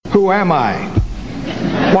Who am I?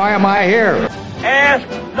 Why am I here? Ask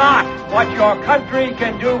not what your country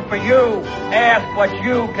can do for you. Ask what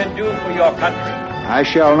you can do for your country. I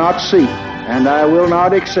shall not seek, and I will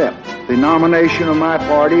not accept, the nomination of my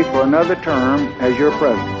party for another term as your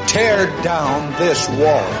president. Tear down this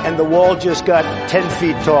wall. And the wall just got 10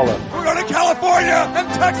 feet taller. We're going to California and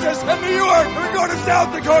Texas and New York. And we're going to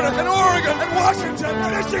South Dakota and Oregon and Washington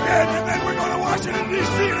and Michigan. And then we're going to Washington,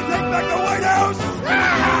 D.C. to take back the White House.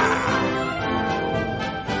 Ah!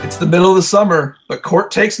 It's the middle of the summer, but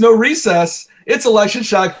court takes no recess. It's Election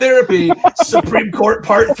Shock Therapy, Supreme Court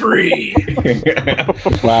Part 3.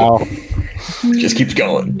 Wow. Just keeps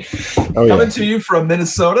going. Oh, yeah. Coming to you from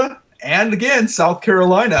Minnesota and, again, South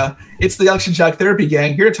Carolina. It's the Election Shock Therapy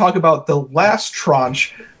gang here to talk about the last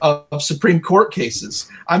tranche of Supreme Court cases.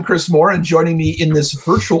 I'm Chris Moore, and joining me in this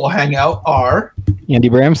virtual hangout are... Andy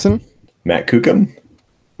Bramson. Matt Kukum.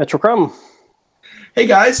 Metro Crum. Hey,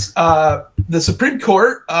 guys. The Supreme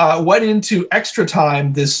Court went into extra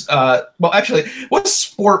time this... well, actually, what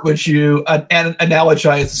sport would you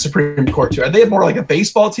analogize the Supreme Court to? Are they more like a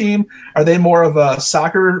baseball team? Are they more of a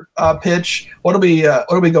soccer pitch? What are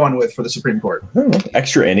we going with for the Supreme Court?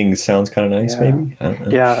 Extra innings sounds kind of nice, maybe. I don't know.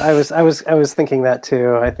 Yeah, I was thinking that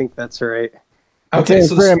too. I think that's right. Okay, it's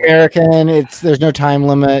so very American. There's no time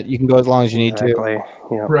limit. You can go as long as you need to.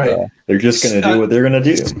 Yeah. Right. They're just going to do what they're going to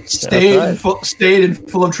do. Stayed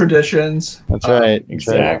and full of traditions. That's right.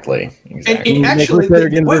 Exactly. And actually,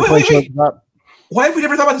 wait. Why have we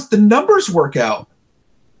never thought about this? The numbers work out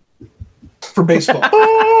for baseball.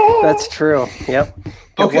 That's true. Yep.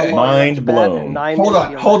 Okay. Mind blown.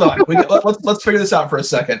 Hold on. Let's figure this out for a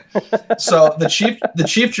second. So the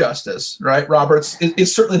chief justice, right, Roberts,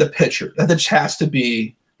 is certainly the pitcher. That just has to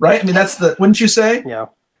be right. I mean, that's the. Wouldn't you say? Yeah.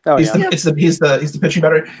 Oh, he's yeah. the pitching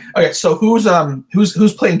batter. Okay, so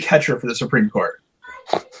who's playing catcher for the Supreme Court?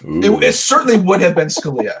 It certainly would have been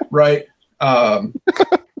Scalia, right? I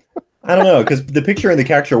don't know, because the pitcher and the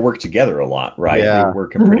catcher work together a lot, right? Yeah. They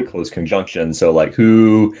work in pretty close conjunction. So, like,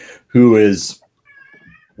 who is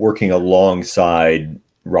working alongside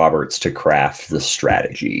Roberts to craft the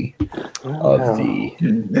strategy of the...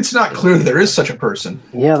 It's not clear that there is such a person.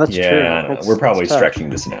 Yeah, that's true. Yeah, we're probably stretching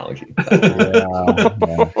this analogy.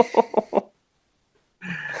 Yeah.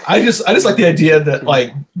 I just like the idea that,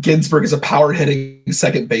 like, Ginsburg is a power hitting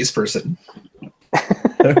second base person.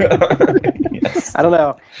 Yes. I don't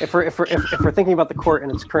know if we're thinking about the court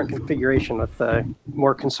in its current configuration with the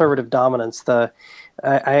more conservative dominance.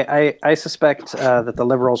 I suspect that the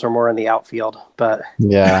liberals are more in the outfield, but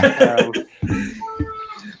Yeah.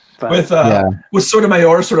 With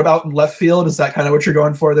Sotomayor sort of out in left field, is that kind of what you're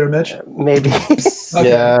going for there, Mitch? Maybe. Okay.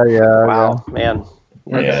 Yeah. Wow, man.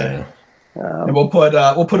 Yeah. And we'll put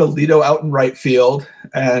Alito out in right field,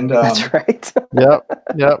 and That's right. Yep.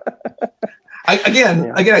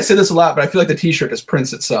 Again, I say this a lot, but I feel like the T-shirt is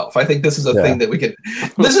Prince itself. I think this is a thing that we could.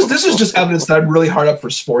 This is just evidence that I'm really hard up for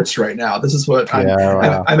sports right now. This is what I'm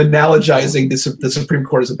analogizing the Supreme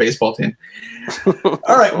Court as a baseball team.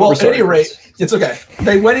 All right. Well, at any rate, it's okay.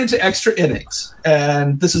 They went into extra innings,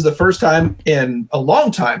 and this is the first time in a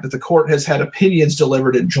long time that the court has had opinions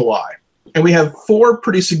delivered in July. And we have 4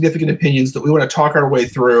 pretty significant opinions that we want to talk our way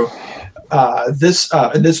through in this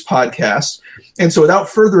podcast. And so without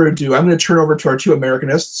further ado, I'm going to turn over to our 2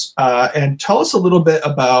 Americanists and tell us a little bit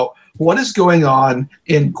about what is going on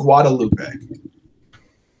in Guadalupe.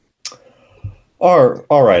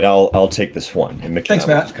 All right, I'll take this one. And Mitch Thanks,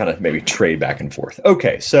 and I will Matt. just kind of maybe trade back and forth.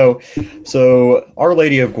 Okay, so Our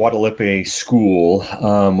Lady of Guadalupe School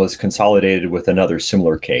was consolidated with another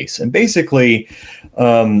similar case, and basically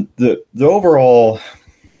the overall.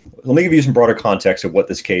 Let me give you some broader context of what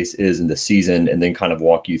this case is in the season, and then kind of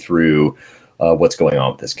walk you through what's going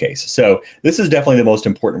on with this case. So this is definitely the most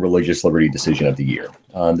important religious liberty decision of the year.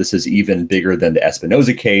 This is even bigger than the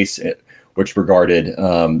Espinoza case, which regarded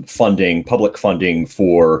public funding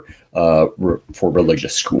for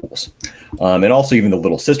religious schools, and also even the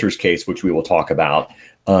Little Sisters case, which we will talk about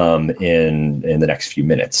in the next few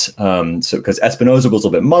minutes. So because Espinoza was a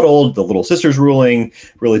little bit muddled, the Little Sisters ruling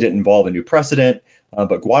really didn't involve a new precedent.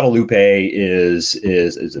 But Guadalupe is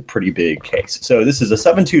a pretty big case. So this is a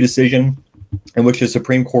 7-2 decision in which the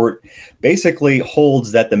Supreme Court basically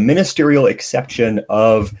holds that the ministerial exception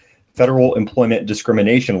of federal employment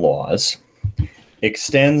discrimination laws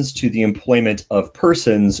extends to the employment of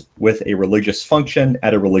persons with a religious function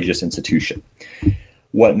at a religious institution.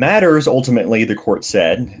 What matters, ultimately, the court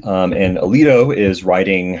said, and Alito is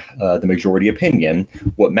writing the majority opinion,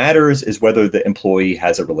 what matters is whether the employee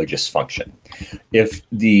has a religious function. If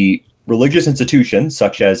the religious institution,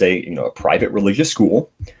 such as a private religious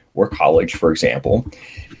school or college, for example,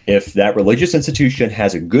 if that religious institution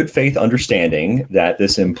has a good faith understanding that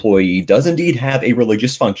this employee does indeed have a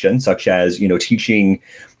religious function, such as, teaching,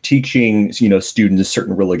 students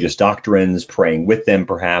certain religious doctrines, praying with them,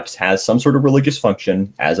 perhaps has some sort of religious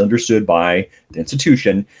function as understood by the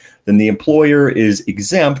institution, then the employer is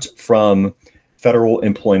exempt from federal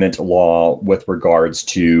employment law with regards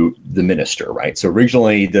to the minister, right? So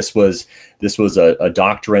originally this was a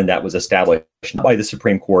doctrine that was established by the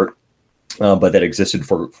Supreme Court, but that existed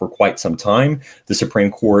for quite some time. The Supreme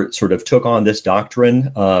Court sort of took on this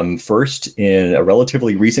doctrine first in a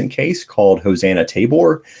relatively recent case called Hosanna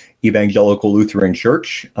Tabor Evangelical Lutheran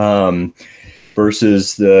Church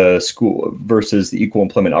versus the Equal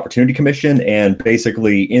Employment Opportunity Commission. And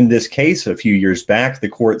basically in this case, a few years back, the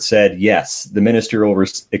court said, yes, the ministerial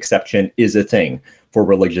exception is a thing for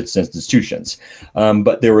religious institutions.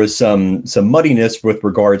 But there was some muddiness with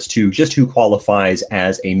regards to just who qualifies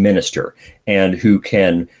as a minister and who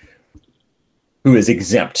is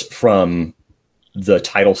exempt from the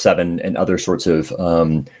Title VII and other sorts of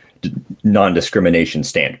non-discrimination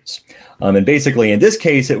standards. And basically in this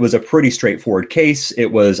case, it was a pretty straightforward case.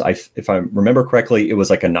 It was, if I remember correctly, it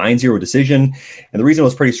was like a 9-0 decision. And the reason it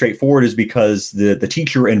was pretty straightforward is because the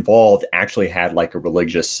teacher involved actually had like a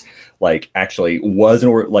religious, was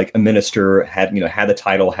a minister, had the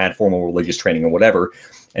title, had formal religious training or whatever.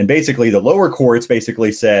 And basically the lower courts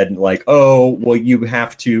basically said you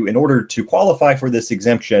have to, in order to qualify for this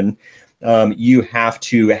exemption, you have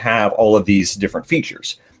to have all of these different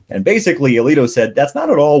features. And basically Alito said that's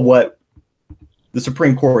not at all what the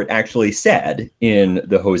Supreme Court actually said in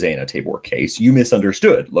the Hosanna Tabor case. You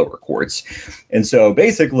misunderstood, lower courts. And so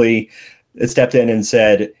basically it stepped in and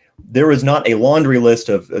said there is not a laundry list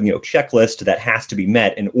of checklist that has to be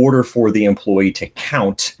met in order for the employee to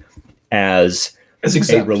count as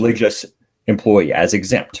a religious employee, as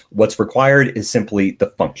exempt. What's required is simply the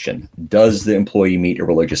function. Does the employee meet a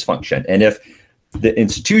religious function? And if the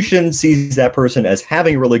institution sees that person as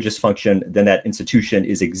having a religious function, then that institution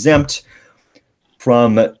is exempt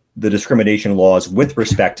from the discrimination laws with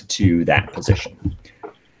respect to that position.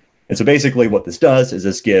 And so basically what this does is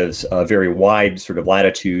this gives a very wide sort of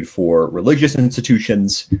latitude for religious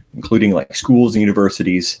institutions, including like schools and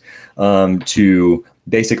universities, to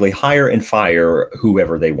basically hire and fire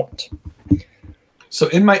whoever they want. So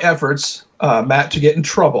in my efforts, Matt, to get in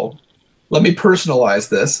trouble, let me personalize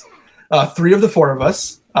this. 3 of the 4 of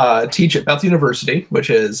us teach at Bethel University,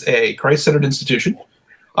 which is a Christ-centered institution,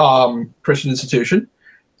 Christian institution.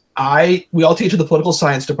 We all teach in the political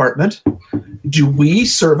science department. Do we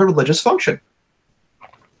serve a religious function?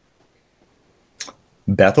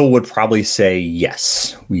 Bethel would probably say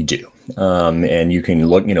yes, we do. And you can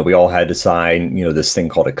look, we all had to sign, this thing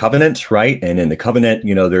called a covenant, right? And in the covenant,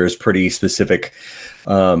 there's pretty specific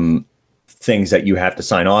things that you have to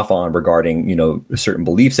sign off on regarding, certain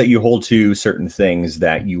beliefs that you hold to, certain things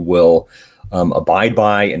that you will abide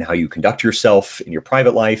by, and how you conduct yourself in your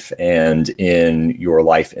private life and in your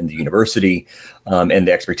life in the university, and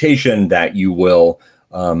the expectation that you will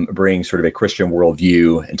bring sort of a Christian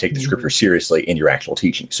worldview and take the scripture seriously in your actual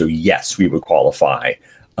teaching. So yes, we would qualify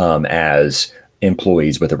as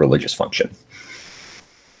employees with a religious function.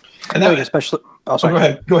 And that especially. Oh,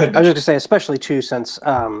 sorry. Go ahead. I was just going to say, especially too, since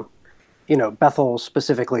Bethel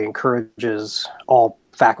specifically encourages all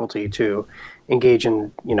faculty to engage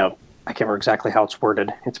in, I can't remember exactly how it's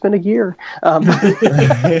worded. It's been a year. But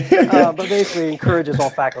basically encourages all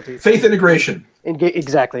faculty. Faith integration.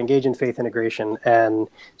 Engage in faith integration. And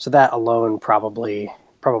so that alone probably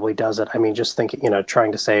does it. I mean, just thinking,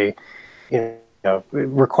 trying to say,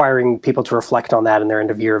 requiring people to reflect on that in their end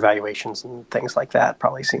of year evaluations and things like that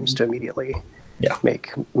probably seems to immediately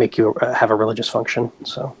make you have a religious function.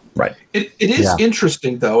 So right. It is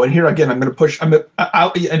interesting though, and here again, I'm going to push. I'm going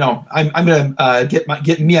to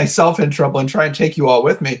get myself in trouble and try and take you all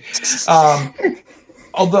with me.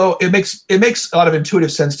 Although it makes a lot of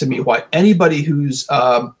intuitive sense to me why anybody who's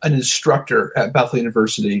an instructor at Bethel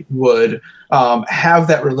University would have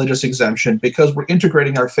that religious exemption, because we're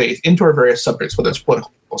integrating our faith into our various subjects, whether it's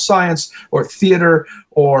political science or theater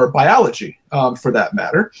or biology, for that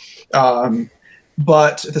matter.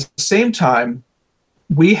 But at the same time,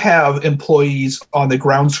 we have employees on the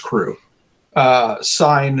grounds crew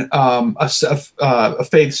sign a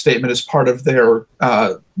faith statement as part of their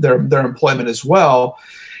employment as well.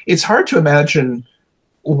 It's hard to imagine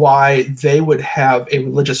why they would have a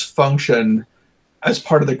religious function as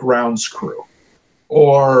part of the grounds crew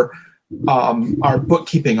or our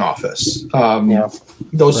bookkeeping office.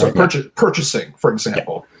 Those are purchasing, for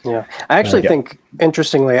example. Yeah, I actually think,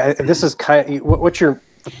 interestingly, this is kind of what you're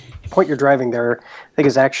point you're driving there, I think,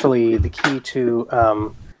 is actually the key to.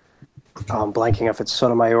 I'm blanking if it's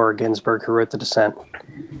Sotomayor or Ginsburg who wrote the dissent.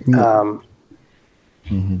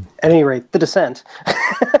 At any rate, the dissent,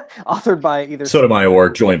 authored by either Sotomayor,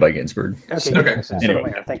 joined by Ginsburg. Okay.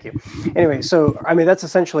 Sotomayor, thank you. Anyway, so I mean that's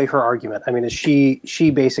essentially her argument. I mean, she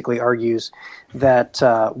basically argues that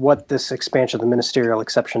what this expansion of the ministerial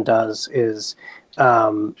exception does is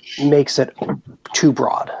makes it too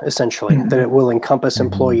broad, essentially, that it will encompass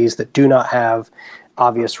employees that do not have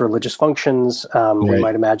obvious religious functions. We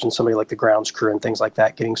might imagine somebody like the grounds crew and things like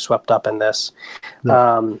that getting swept up in this.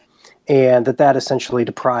 And that essentially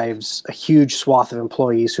deprives a huge swath of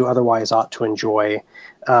employees who otherwise ought to enjoy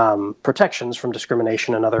protections from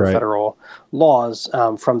discrimination and other federal laws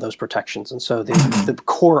from those protections. And so the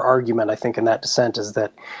core argument, I think, in that dissent is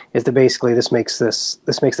that basically this makes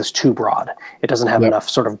this too broad. It doesn't have enough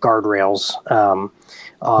sort of guardrails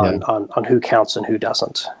on who counts and who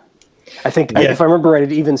doesn't. I think, if I remember right,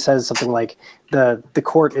 it even says something like the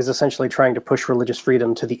court is essentially trying to push religious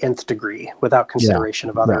freedom to the nth degree without consideration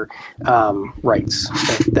of other rights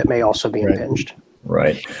that may also be impinged.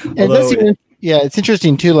 Right. It's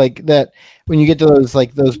interesting too, like that when you get to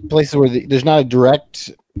those places where there's not a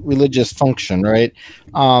direct religious function, right?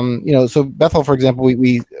 So Bethel, for example,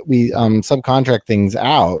 we subcontract things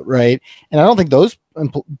out, right? And I don't think those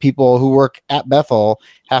people who work at Bethel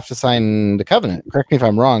have to sign the covenant. Correct me if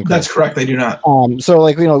I'm wrong. That's correct. They do not. So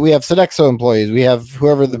we have Sodexo employees, we have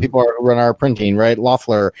whoever the people are who run our printing, right?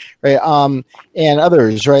 Loeffler, right? And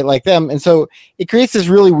others, right? Like them. And so it creates this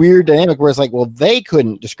really weird dynamic where it's like, well, they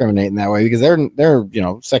couldn't discriminate in that way because they're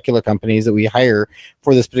secular companies that we hire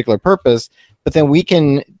for this particular purpose. But then we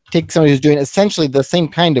can take somebody who's doing essentially the same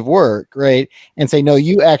kind of work, right, and say, no,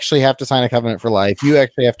 you actually have to sign a covenant for life. You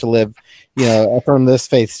actually have to live, affirm this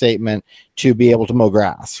faith statement to be able to mow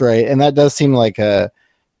grass, right? And that does seem like I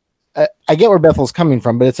get where Bethel's coming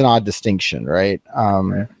from, but it's an odd distinction, right?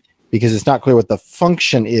 Because it's not clear what the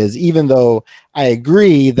function is, even though I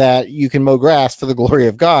agree that you can mow grass for the glory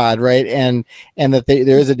of God, right? And that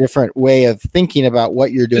there is a different way of thinking about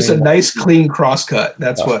what you're doing. Just a nice, clean crosscut.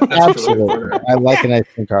 That's what. Absolutely. I like a nice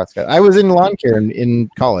clean crosscut. I was in lawn care in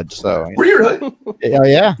college, so. Were you really? Oh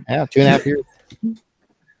yeah, 2.5 years.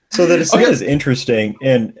 So the dissent is interesting,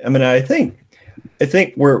 and I mean, I think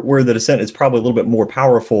where the dissent is probably a little bit more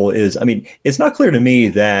powerful is, I mean, it's not clear to me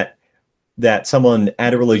that someone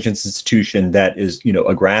at a religious institution that is,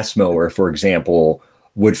 a grass mower, for example,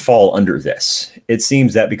 would fall under this. It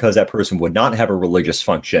seems that because that person would not have a religious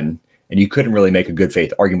function and you couldn't really make a good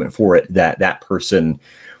faith argument for it, that person,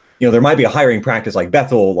 there might be a hiring practice like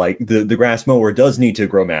Bethel, like the grass mower does need to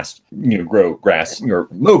grow grass or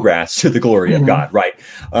mow grass to the glory of God, right?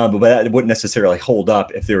 But that wouldn't necessarily hold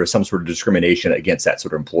up if there was some sort of discrimination against that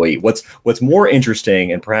sort of employee. What's more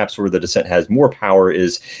interesting, and perhaps where the dissent has more power,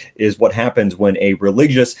 is what happens when an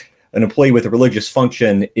employee with a religious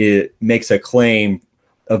function makes a claim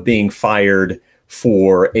of being fired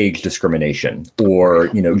for age discrimination or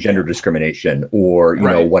gender discrimination or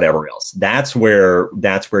whatever else. That's where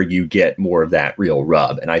you get more of that real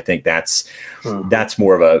rub, and I think that's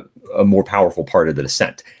more of a more powerful part of the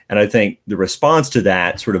dissent. And I think the response to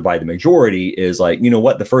that, sort of by the majority, is like,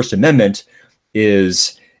 the First Amendment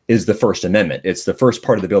is the First Amendment. It's the first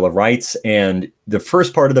part of the Bill of Rights, and the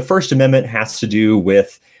first part of the First Amendment has to do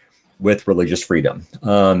with religious freedom.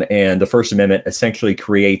 And the First Amendment essentially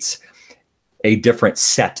creates a different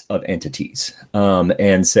set of entities,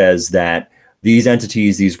 and says that these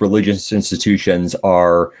entities, these religious institutions,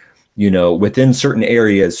 are, within certain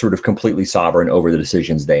areas, sort of completely sovereign over the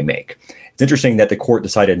decisions they make. It's interesting that the court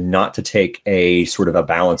decided not to take a sort of a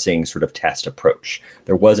balancing sort of test approach.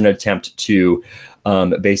 There was an attempt to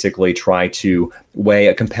basically try to weigh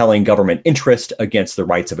a compelling government interest against the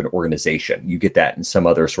rights of an organization. You get that in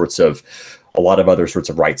a lot of other sorts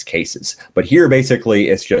of rights cases. But here, basically,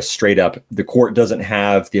 it's just straight up, the court doesn't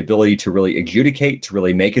have the ability to really adjudicate, to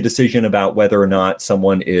really make a decision about whether or not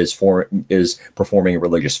someone is performing a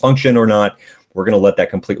religious function or not. We're going to let that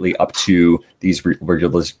completely up to these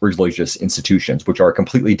religious institutions, which are a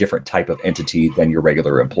completely different type of entity than your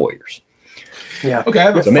regular employers. Yeah. Okay. I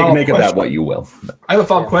have a so make of that what you will. I have a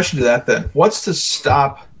follow-up question to that then. What's to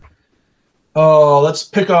stop? Let's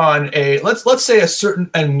pick on let's say a certain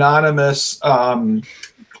anonymous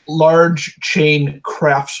large chain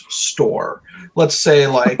craft store. Let's say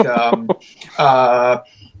like a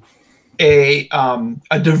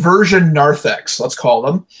Diversion Narthex, let's call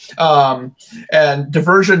them. And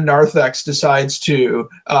Diversion Narthex decides to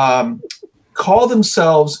call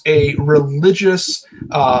themselves a religious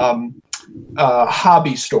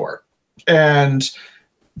hobby store. And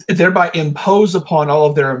thereby impose upon all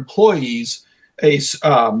of their employees a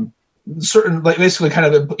certain, like basically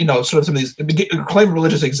kind of, sort of some of these claim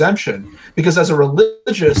religious exemption, because as a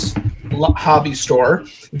religious hobby store,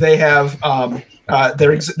 they have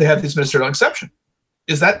they have this ministerial exception.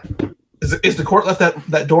 Is the court left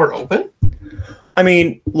that door open? I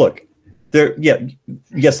mean, look,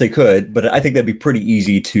 yes, they could, but I think that'd be pretty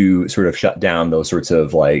easy to sort of shut down those sorts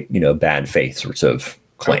of bad faith sorts of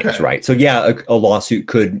claims, right? So yeah, a lawsuit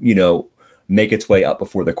could, make its way up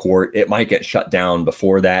before the court. It might get shut down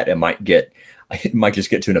before that. It might just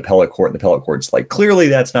get to an appellate court, and the appellate court's like, clearly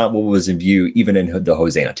that's not what was in view, even in the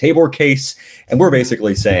Hosanna Tabor case. And we're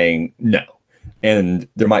basically saying no. And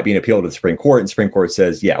there might be an appeal to the Supreme Court, and the Supreme Court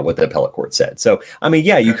says, yeah, what the appellate court said. So, I mean,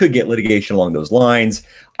 yeah, you could get litigation along those lines.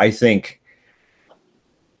 I think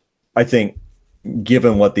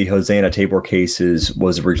given what the Hosanna Tabor cases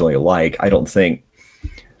was originally like, I don't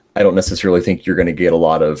necessarily think you're going to get a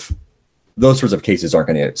lot of those sorts of cases aren't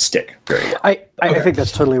going to stick very well. I think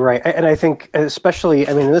that's totally right. And I think especially,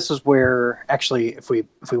 I mean, this is where actually, if we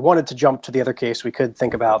wanted to jump to the other case, we could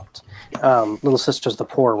think about Little Sisters of the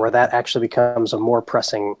Poor, where that actually becomes a more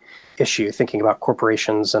pressing issue, thinking about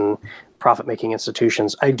corporations and profit-making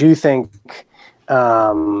institutions. I do think,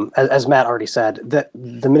 as Matt already said, that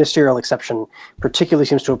the ministerial exception particularly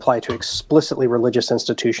seems to apply to explicitly religious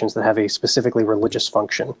institutions that have a specifically religious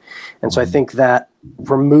function. And so I think that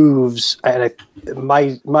removes, and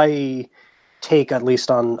my take, at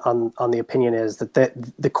least on the opinion, is that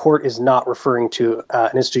the court is not referring to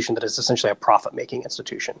an institution that is essentially a profit-making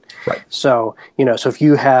institution. Right. So, so if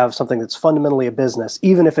you have something that's fundamentally a business,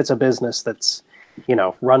 even if it's a business that's,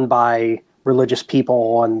 run by religious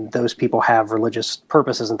people and those people have religious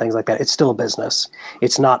purposes and things like that, it's still a business.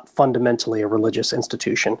 It's not fundamentally a religious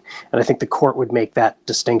institution. And I think the court would make that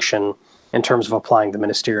distinction in terms of applying the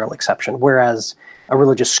ministerial exception. Whereas a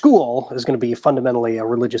religious school is going to be fundamentally a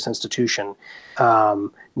religious institution,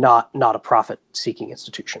 not a profit-seeking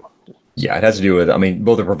institution. Yeah, it has to do with, I mean,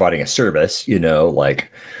 both are providing a service,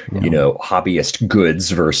 hobbyist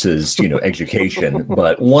goods versus, education.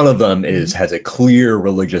 But one of them has a clear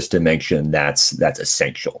religious dimension that's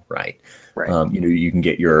essential, right? Right. You can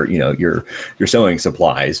get your sewing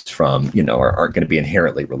supplies from, aren't going to be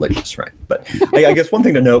inherently religious, right? But I guess one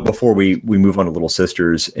thing to note before we move on to Little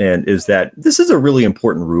Sisters is that this is a really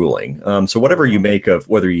important ruling. So whatever you make of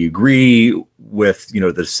whether you agree with,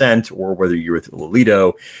 the dissent or whether you're with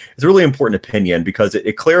Alito, it's a really important opinion because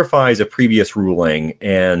it clarifies a previous ruling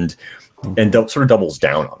and sort of doubles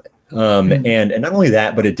down on it. And not only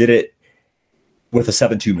that, but it did it with a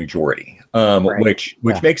 7-2 majority, which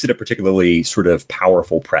makes it a particularly sort of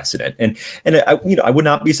powerful precedent. And I would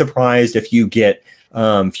not be surprised if you get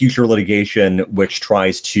future litigation which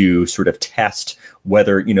tries to sort of test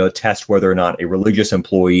whether or not a religious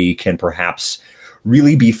employee can perhaps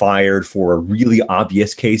really be fired for a really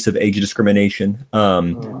obvious case of age discrimination.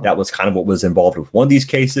 That was kind of what was involved with one of these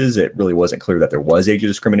cases. It really wasn't clear that there was age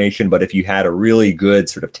discrimination, but if you had a really good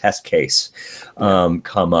sort of test case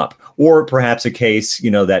come up, or perhaps a case,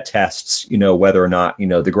 that tests, whether or not,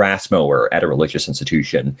 the grass mower at a religious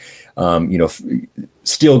institution,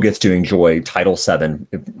 still gets to enjoy Title VII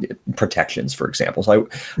protections, for example. So I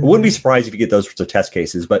wouldn't be surprised if you get those sorts of test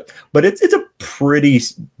cases, but it's a pretty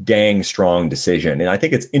dang strong decision. And I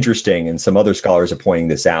think it's interesting, and some other scholars are pointing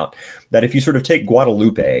this out, that if you sort of take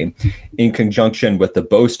Guadalupe in conjunction with the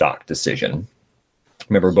Bostock decision,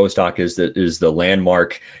 remember, Bostock is the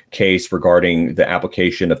landmark case regarding the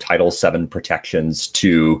application of Title VII protections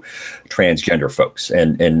to transgender folks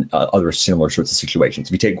and other similar sorts of situations.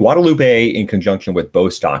 If you take Guadalupe in conjunction with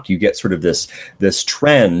Bostock, you get sort of this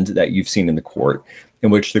trend that you've seen in the court,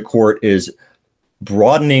 in which the court is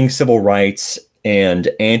broadening civil rights and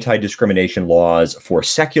anti-discrimination laws for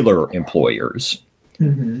secular employers.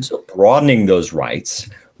 So broadening those rights,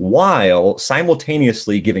 while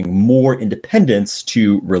simultaneously giving more independence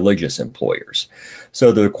to religious employers.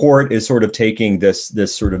 So the court is sort of taking this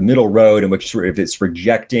sort of middle road in which sort of it's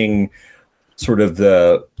rejecting sort of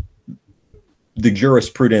the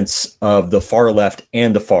jurisprudence of the far left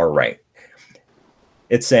and the far right.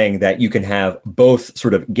 It's saying that you can have both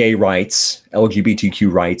sort of gay rights,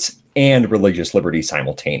 LGBTQ rights, and religious liberty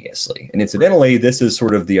simultaneously. And incidentally, this is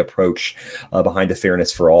sort of the approach behind the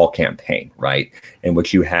Fairness for All campaign, right? In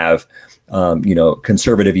which you have,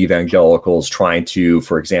 conservative evangelicals trying to,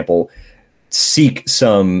 for example, seek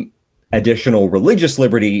some additional religious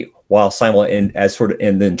liberty while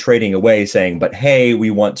and then trading away, saying, but hey, we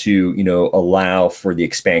want to, allow for the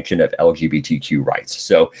expansion of LGBTQ rights.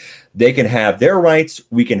 So they can have their rights,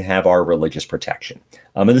 we can have our religious protection.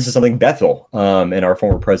 And this is something Bethel and our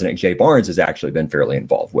former president, Jay Barnes, has actually been fairly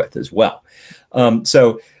involved with as well.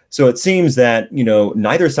 So it seems that,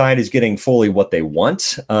 neither side is getting fully what they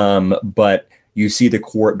want, but you see the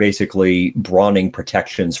court basically broadening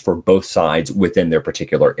protections for both sides within their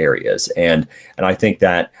particular areas. And I think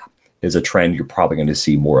that is a trend you're probably going to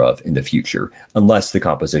see more of in the future, unless the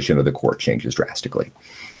composition of the court changes drastically.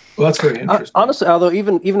 Well, that's very interesting. Honestly, although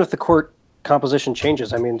even if the court composition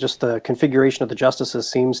changes, I mean, just the configuration of the justices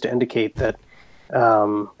seems to indicate that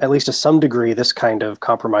at least to some degree, this kind of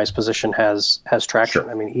compromise position has traction. Sure.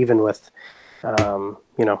 I mean, even with,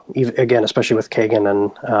 again, especially with Kagan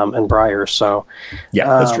and Breyer. So, yeah,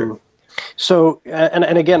 that's true. So,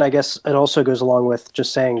 and again, I guess it also goes along with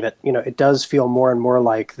just saying that, it does feel more and more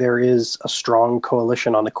like there is a strong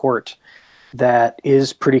coalition on the court that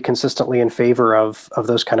is pretty consistently in favor of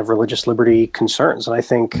those kind of religious liberty concerns. And I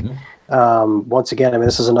think, once again, I mean,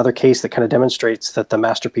 this is another case that kind of demonstrates that the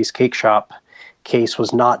Masterpiece Cake Shop case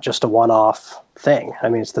was not just a one-off thing. I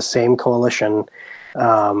mean, it's the same coalition,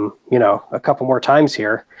 a couple more times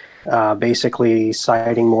here, basically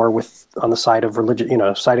siding more on the side of religion,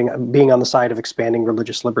 being on the side of expanding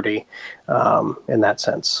religious liberty in that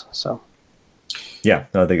sense. So, yeah,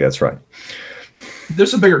 I think that's right.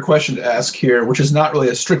 There's a bigger question to ask here, which is not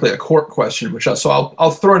really strictly a court question, so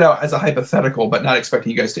I'll throw it out as a hypothetical, but not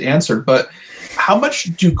expecting you guys to answer. But how much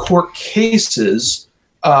do court cases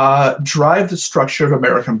drive the structure of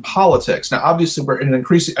American politics? Now, obviously, we're in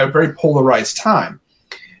a very polarized time,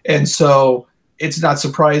 and so it's not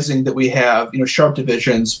surprising that we have sharp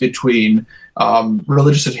divisions between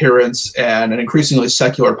religious adherents and an increasingly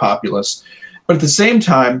secular populace. But at the same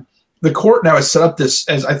time, the court now has set up this,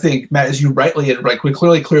 as I think, Matt, as you rightly and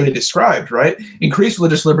clearly described, right? Increased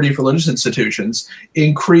religious liberty for religious institutions,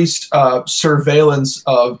 increased surveillance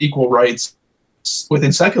of equal rights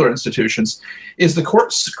within secular institutions. Is the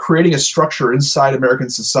court creating a structure inside American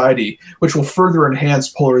society which will further enhance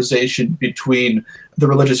polarization between the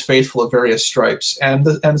religious faithful of various stripes and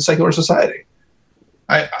the secular society?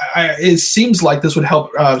 It seems like this would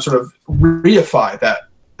help sort of reify that.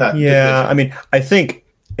 Yeah, division. I mean, I think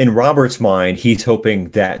in Robert's mind, he's hoping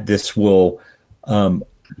that this will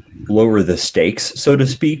lower the stakes, so to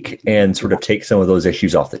speak, and sort of take some of those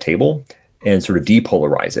issues off the table and sort of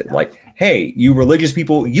depolarize it. Like, hey, you religious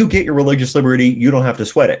people, you get your religious liberty. You don't have to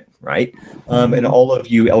sweat it, right? And all of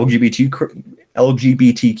you LGBTQ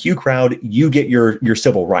crowd, you get your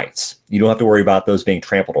civil rights. You don't have to worry about those being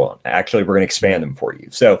trampled on. Actually, we're going to expand them for you.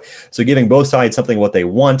 So giving both sides something what they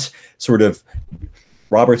want, sort of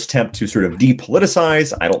Robert's attempt to sort of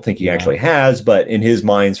depoliticize, I don't think he actually has, but in his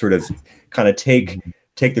mind, sort of kind of take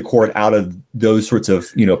the court out of those sorts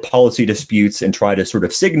of, policy disputes and try to sort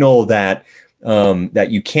of signal that that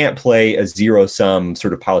you can't play a zero-sum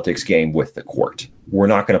sort of politics game with the court. We're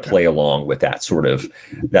not going to play along with that sort of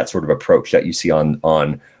approach that you see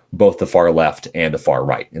on both the far left and the far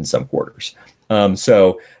right in some quarters.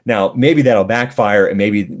 So now maybe that'll backfire and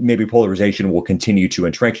maybe polarization will continue to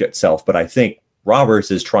entrench itself. But I think Roberts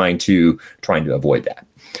is trying to avoid that.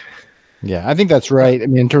 Yeah, I think that's right. I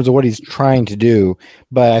mean, in terms of what he's trying to do,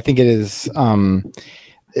 but I think it is.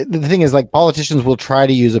 The thing is, like, politicians will try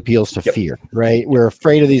to use appeals to fear, right? We're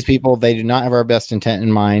afraid of these people. They do not have our best intent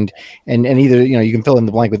in mind. And either, you can fill in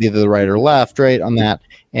the blank with either the right or left, right, on that,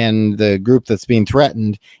 and the group that's being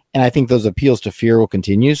threatened. And I think those appeals to fear will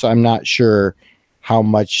continue. So I'm not sure how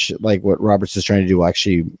much, like, what Roberts is trying to do will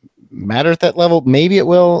actually matter at that level. Maybe it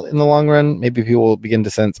will in the long run. Maybe people will begin to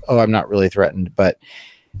sense, oh, I'm not really threatened. But,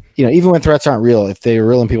 even when threats aren't real, if they're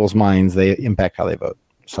real in people's minds, they impact how they vote.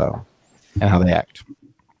 So, and how they act.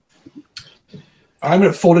 I'm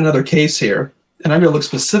going to fold another case here, and I'm going to look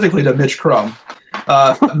specifically to Mitch Crum.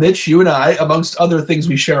 Mitch, you and I, amongst other things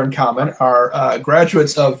we share in common, are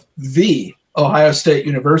graduates of the Ohio State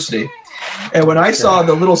University. And when I saw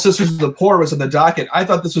the Little Sisters of the Poor was on the docket, I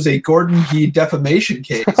thought this was a Gordon Gee defamation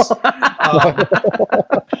case.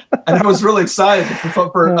 And I was really excited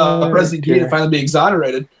for President Gee to finally be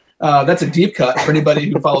exonerated. That's a deep cut for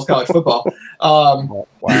anybody who follows college football. Wow.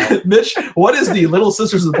 Mitch, what is the Little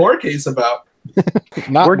Sisters of the Poor case about?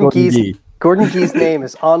 Not Gordon Gee. Gordon Gee's name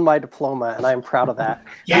is on my diploma, and I am proud of that.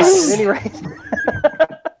 Yes.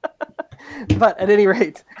 But at any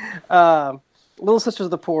rate, Little Sisters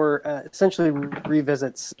of the Poor essentially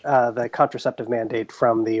revisits the contraceptive mandate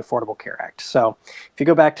from the Affordable Care Act. So if you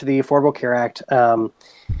go back to the Affordable Care Act,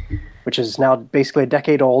 which is now basically a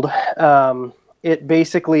decade old, it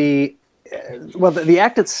basically the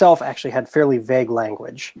act itself actually had fairly vague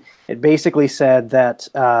language. It basically said that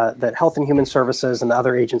that Health and Human Services and the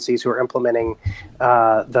other agencies who are implementing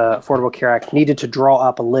the Affordable Care Act needed to draw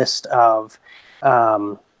up a list of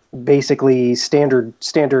basically standard.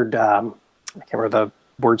 I can't remember the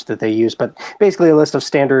words that they use, but basically a list of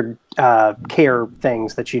standard care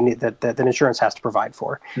things that you need that insurance has to provide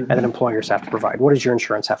for, and that employers have to provide. What does your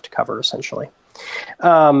insurance have to cover, essentially?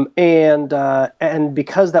 And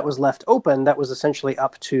because that was left open, that was essentially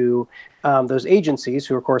up to those agencies,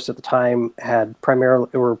 who, of course, at the time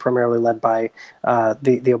were primarily led by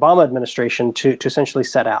the Obama administration, to essentially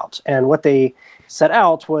set out. And what they set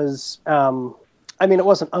out was, it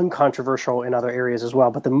wasn't uncontroversial in other areas as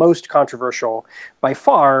well, but the most controversial by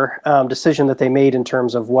far decision that they made in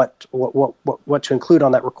terms of what to include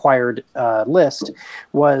on that required list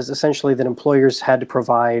was essentially that employers had to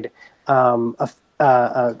provide I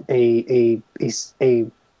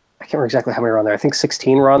can't remember exactly how many were on there. I think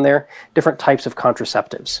 16 were on there, different types of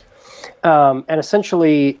contraceptives. And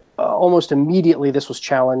essentially, almost immediately, this was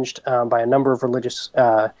challenged by a number of religious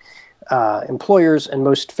employers, and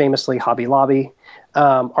most famously Hobby Lobby,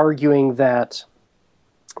 arguing that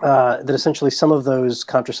essentially some of those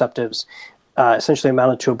contraceptives essentially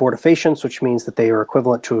amounted to abortifacients, which means that they are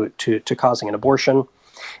equivalent to causing an abortion,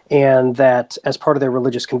 and that as part of their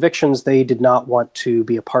religious convictions, they did not want to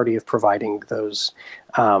be a party of providing those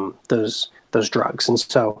drugs. And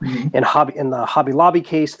so, in the Hobby Lobby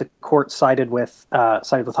case, the court sided with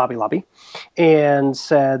Hobby Lobby, and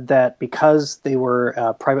said that because they were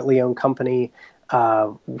a privately owned company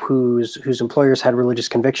whose employers had religious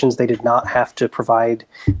convictions, they did not have to provide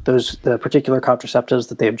the particular contraceptives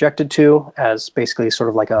that they objected to, as basically sort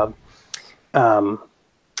of like a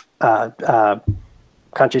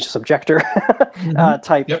conscientious objector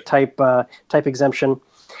type exemption,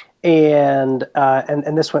 and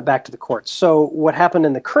this went back to the courts. So what happened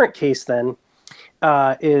in the current case then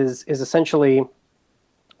is essentially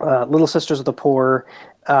Little Sisters of the Poor,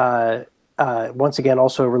 once again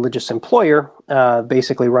also a religious employer,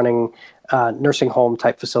 basically running nursing home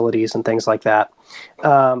type facilities and things like that,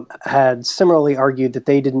 had similarly argued that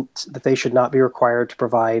they should not be required to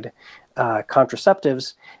provide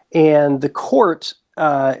contraceptives, and the court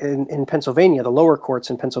in Pennsylvania, the lower courts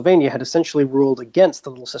in Pennsylvania, had essentially ruled against the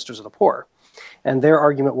Little Sisters of the Poor. And their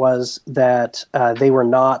argument was that they were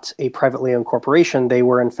not a privately owned corporation. They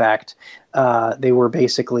were, in fact, they were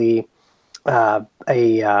basically they're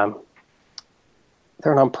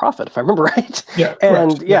a nonprofit, if I remember right. Yeah.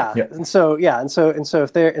 And correct. And so as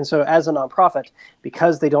a nonprofit,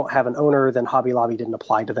 because they don't have an owner, then Hobby Lobby didn't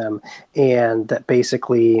apply to them, and that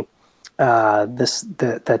basically this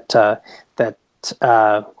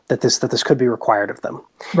could be required of them.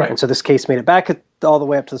 Right. And so this case made it back all the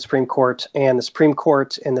way up to the Supreme Court, and the Supreme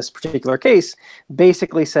Court in this particular case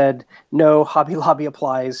basically said, no, Hobby Lobby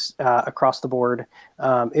applies across the board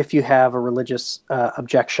if you have a religious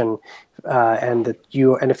objection, and if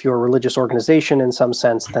you're a religious organization in some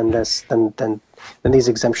sense, then these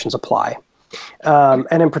exemptions apply.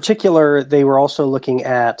 And in particular, they were also looking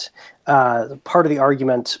at part of the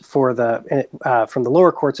argument for from the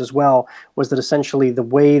lower courts as well was that essentially the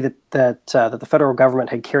way that the federal government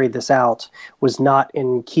had carried this out was not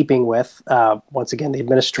in keeping with once again the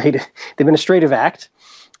Administrative Act,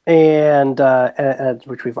 and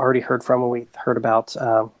which we've already heard from when we heard about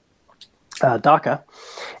DACA,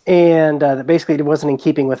 and that basically it wasn't in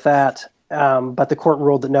keeping with that. But the court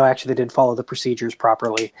ruled that no, actually they did follow the procedures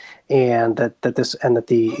properly, and that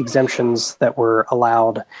the exemptions that were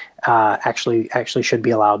allowed actually should be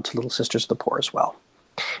allowed to Little Sisters of the Poor as well.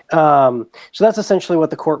 So that's essentially what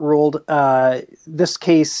the court ruled. This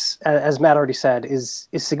case, as Matt already said, is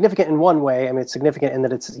significant in one way. I mean, it's significant in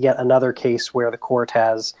that it's yet another case where the court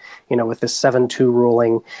has, with this 7-2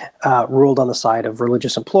 ruling, ruled on the side of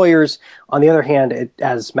religious employers. On the other hand,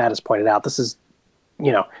 as Matt has pointed out, this is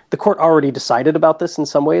the court already decided about this in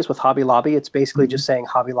some ways with Hobby Lobby. It's basically just saying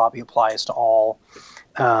Hobby Lobby applies to all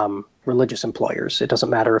religious employers. It doesn't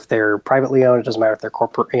matter if they're privately owned. It doesn't matter if they're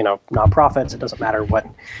corporate, nonprofits. It doesn't matter what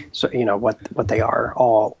they are.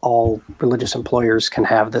 All religious employers can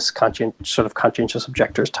have this conscientious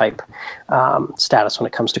objectors type status when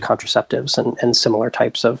it comes to contraceptives and similar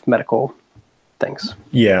types of medical things.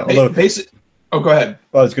 Yeah. Although, go ahead.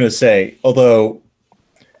 I was going to say, although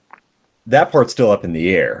that part's still up in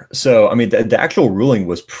the air. So, I mean, the actual ruling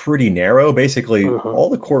was pretty narrow. Basically,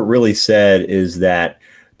 all the court really said is that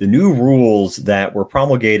the new rules that were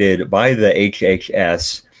promulgated by the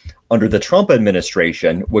HHS under the Trump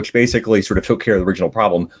administration, which basically sort of took care of the original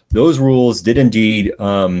problem, those rules did indeed,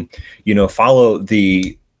 follow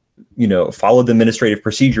the followed the administrative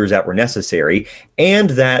procedures that were necessary,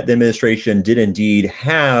 and that the administration did indeed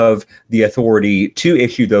have the authority to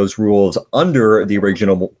issue those rules under the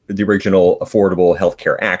original Affordable Health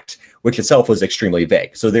Care Act, which itself was extremely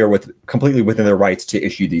vague. So they're completely within their rights to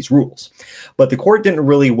issue these rules. But the court didn't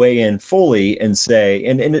really weigh in fully and say,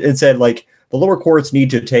 and said, like, the lower courts need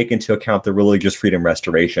to take into account the Religious Freedom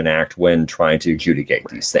Restoration Act when trying to adjudicate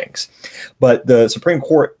these things. But the Supreme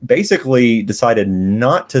Court basically decided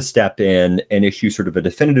not to step in and issue sort of a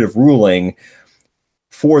definitive ruling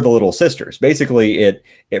for the Little Sisters. Basically, it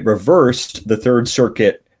reversed the Third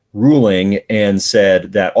Circuit ruling and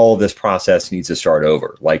said that all of this process needs to start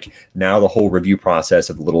over. Like, now the whole review process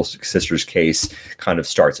of the Little Sisters case kind of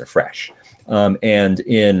starts afresh. And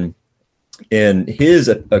in his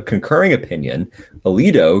concurring opinion,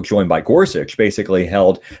 Alito, joined by Gorsuch, basically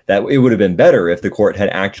held that it would have been better if the court had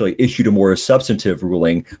actually issued a more substantive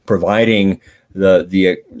ruling providing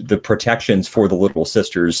the protections for the Little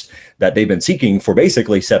Sisters that they've been seeking for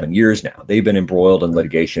basically 7 years now. They've been embroiled in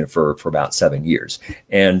litigation for about 7 years,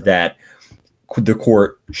 and that the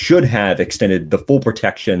court should have extended the full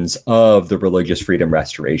protections of the Religious Freedom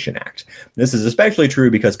Restoration Act. This is especially true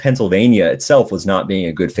because Pennsylvania itself was not being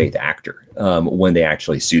a good faith actor when they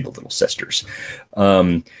actually sued the Little Sisters.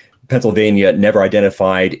 Pennsylvania never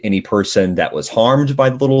identified any person that was harmed by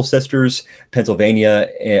the Little Sisters. Pennsylvania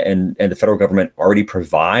and the federal government already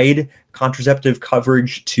provide contraceptive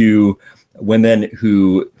coverage to women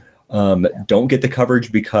who don't get the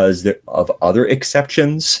coverage because of other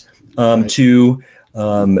exceptions to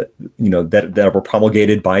that were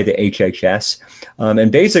promulgated by the HHS.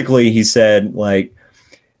 And basically he said, like,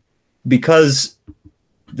 because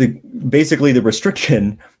the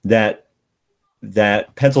restriction that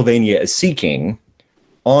Pennsylvania is seeking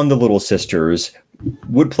on the Little Sisters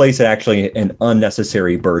would place actually an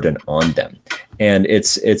unnecessary burden on them. And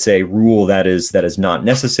it's a rule that is not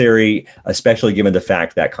necessary, especially given the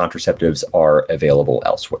fact that contraceptives are available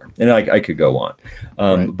elsewhere. And I could go on.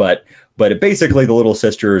 Right. But basically the Little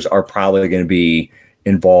Sisters are probably going to be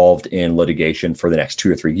involved in litigation for the next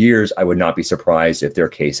 2 or 3 years. I would not be surprised if their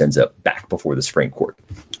case ends up back before the Supreme Court.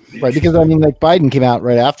 Right, because I mean, like, Biden came out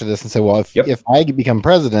right after this and said, well, if I become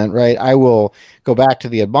president, right, I will go back to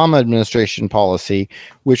the Obama administration policy,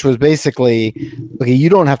 which was basically, okay, you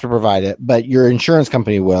don't have to provide it, but your insurance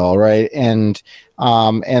company will, right? And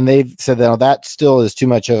they've said that still is too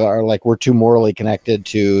much of our, like, we're too morally connected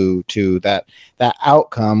to that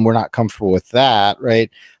outcome. We're not comfortable with that, right?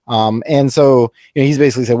 And so, he's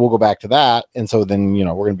basically said, we'll go back to that. And so then, we're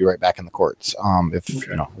going to be right back in the courts. If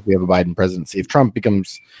we have a Biden presidency, if Trump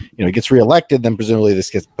becomes, gets reelected, then presumably this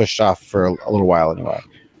gets pushed off for a little while anyway.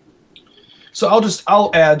 So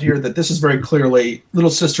I'll add here that this is very clearly Little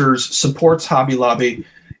Sisters supports Hobby Lobby.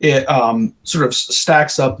 It sort of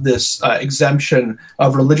stacks up this exemption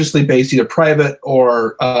of religiously based either private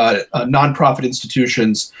or nonprofit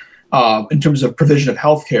institutions in terms of provision of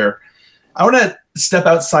healthcare. I want to step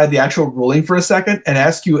outside the actual ruling for a second and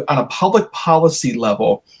ask you, on a public policy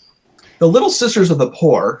level, the Little Sisters of the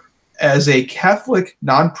Poor, as a Catholic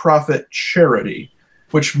nonprofit charity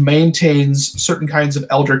which maintains certain kinds of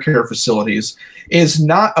elder care facilities, is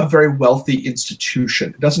not a very wealthy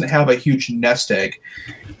institution. It doesn't have a huge nest egg.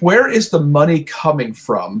 Where is the money coming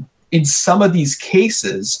from in some of these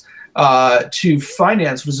cases to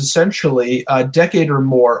finance what is essentially a decade or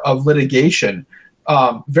more of litigation?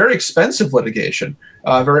 Very expensive litigation,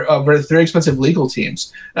 very expensive legal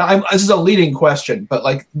teams. Now, this is a leading question, but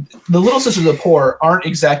like the Little Sisters of the Poor aren't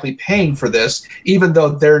exactly paying for this, even though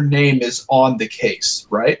their name is on the case,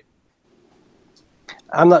 right?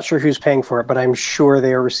 I'm not sure who's paying for it, but I'm sure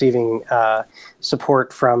they are receiving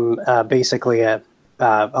support from basically a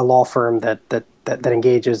law firm that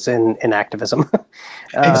engages in activism.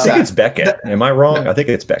 I think it's Beckett. Am I wrong? I think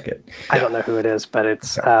it's Beckett. I don't know who it is, but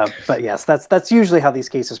it's but yes, that's usually how these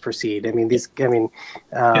cases proceed. I mean,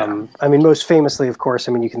 most famously, of course,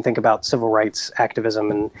 you can think about civil rights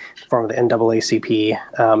activism in the form of the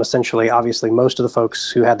NAACP. Essentially, obviously, most of the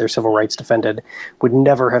folks who had their civil rights defended would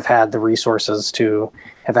never have had the resources to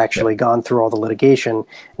have actually gone through all the litigation,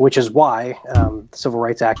 which is why civil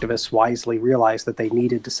rights activists wisely realized that they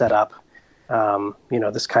needed to set up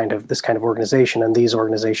this kind of organization, and these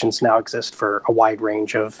organizations now exist for a wide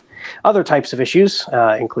range of other types of issues,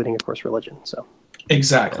 including, of course, religion. So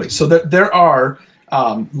exactly. So there are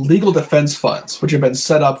legal defense funds which have been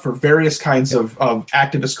set up for various kinds of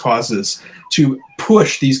activist causes to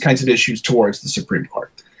push these kinds of issues towards the Supreme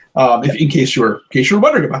Court. In case you were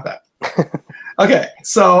wondering about that. Okay,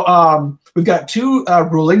 so we've got two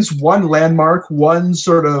rulings, one landmark, one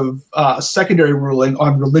sort of secondary ruling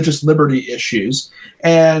on religious liberty issues.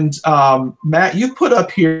 And Matt, you've put up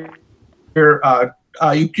here,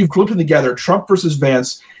 you've grouped them together, Trump versus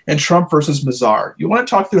Vance and Trump versus Mazar. You want to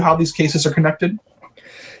talk through how these cases are connected?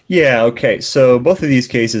 Yeah, okay. So both of these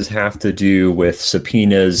cases have to do with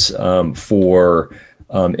subpoenas for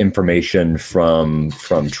information from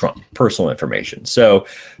Trump, personal information. So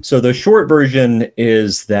the short version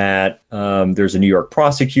is that there's a New York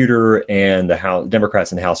prosecutor, and the House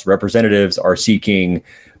Democrats in the House of Representatives are seeking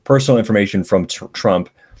personal information from Trump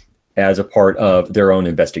as a part of their own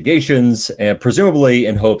investigations, and presumably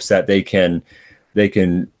in hopes that they can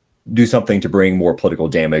do something to bring more political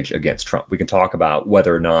damage against Trump. We can talk about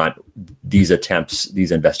whether or not these attempts,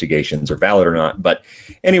 these investigations are valid or not. But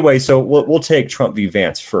anyway, so we'll take Trump v.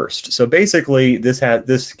 Vance first. So basically,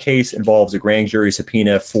 this case involves a grand jury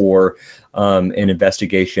subpoena for an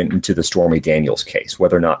investigation into the Stormy Daniels case,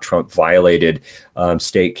 whether or not Trump violated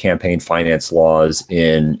state campaign finance laws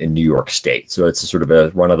in New York State. So it's a sort of a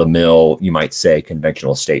run-of-the-mill, you might say,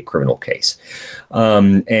 conventional state criminal case.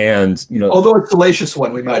 And although it's a salacious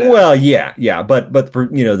one, we might. Well, yeah, but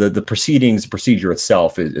the proceedings, the procedure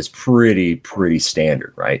itself is pretty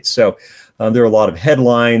standard, right? So there are a lot of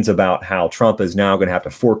headlines about how Trump is now going to have to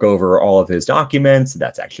fork over all of his documents.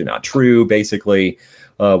 That's actually not true. Basically,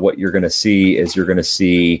 what you're going to see is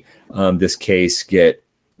this case get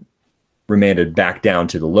remanded back down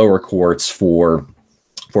to the lower courts for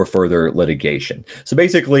further litigation. So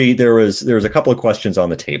basically, there was a couple of questions on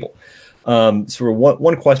the table. So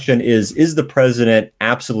one question is the president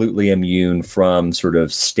absolutely immune from sort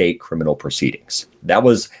of state criminal proceedings? That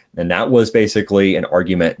was basically an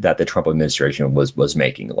argument that the Trump administration was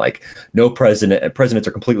making. Like, no presidents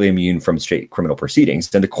are completely immune from state criminal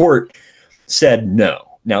proceedings. And the court said no.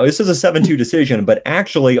 Now, this is a 7-2 decision, but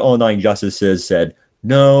actually all 9 justices said,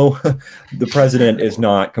 no, the president is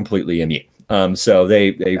not completely immune. So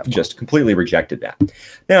they just completely rejected that.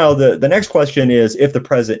 Now, the next question is, if the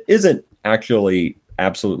president isn't actually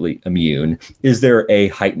absolutely immune, is there a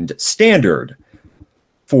heightened standard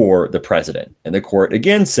for the president? And the court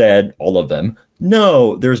again said, all of them,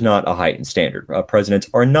 no, there's not a heightened standard. Presidents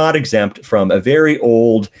are not exempt from a very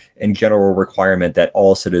old and general requirement that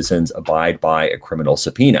all citizens abide by a criminal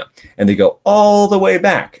subpoena. And they go all the way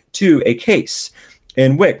back to a case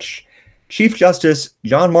in which Chief Justice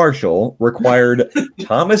John Marshall required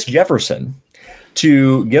Thomas Jefferson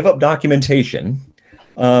to give up documentation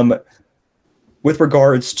with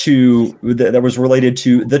regards to that was related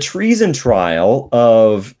to the treason trial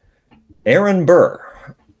of Aaron Burr,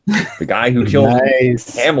 the guy who killed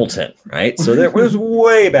Hamilton, right? So that was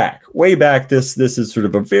way back. This is sort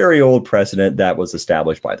of a very old precedent that was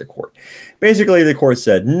established by the court. Basically, the court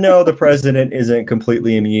said, no, the president isn't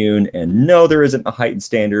completely immune, and no, there isn't a heightened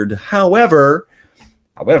standard. However,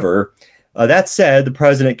 that said, the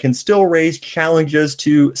president can still raise challenges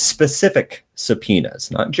to specific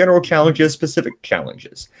subpoenas, not general challenges, specific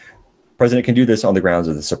challenges. The president can do this on the grounds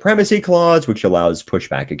of the Supremacy Clause, which allows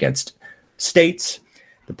pushback against states.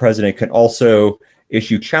 The president can also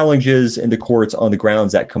issue challenges in the courts on the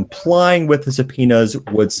grounds that complying with the subpoenas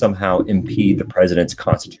would somehow impede the president's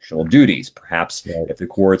constitutional duties. Perhaps if the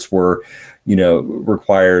courts were,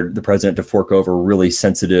 required the president to fork over really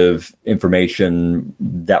sensitive information,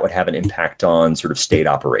 that would have an impact on sort of state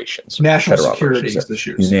operations. National security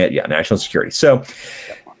issues. Yeah, national security. So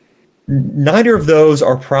neither of those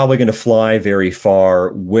are probably going to fly very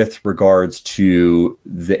far with regards to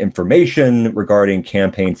the information regarding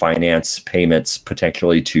campaign finance payments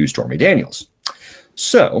potentially to Stormy Daniels.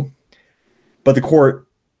 So, but the court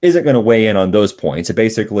isn't going to weigh in on those points. It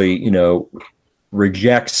basically,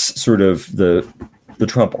 rejects sort of the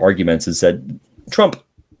Trump arguments and said Trump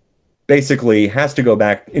basically has to go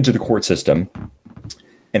back into the court system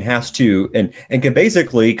and has to and can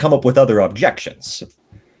basically come up with other objections.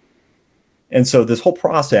 And so this whole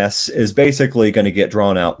process is basically going to get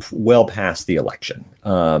drawn out well past the election,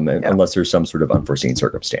 unless there's some sort of unforeseen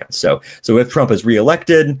circumstance. So if Trump is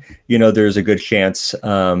reelected, there's a good chance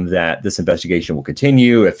that this investigation will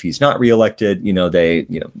continue. If he's not reelected,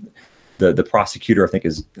 the prosecutor, I think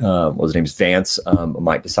his name is Vance,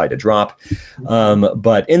 might decide to drop.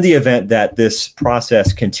 But in the event that this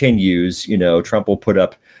process continues, Trump will put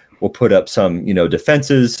up some,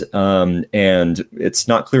 defenses, and it's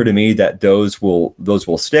not clear to me that those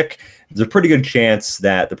will stick. There's a pretty good chance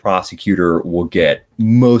that the prosecutor will get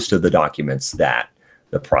most of the documents that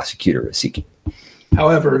the prosecutor is seeking.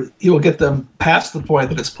 However, he will get them past the point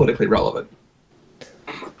that it's politically relevant.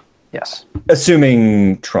 Yes.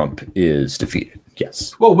 Assuming Trump is defeated.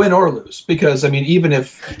 Yes. Well, win or lose, because I mean, even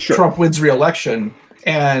if Trump wins re-election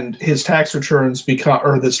and his tax returns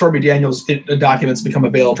or the Stormy Daniels documents become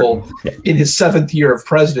available in his 7th year of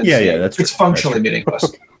presidency, it's functionally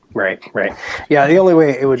meaningless. Right. Yeah, the only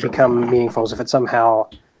way it would become meaningful is if it somehow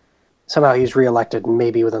he's reelected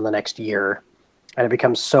maybe within the next year, and it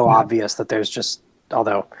becomes so obvious that there's just,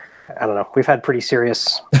 although, I don't know, we've had pretty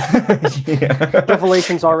serious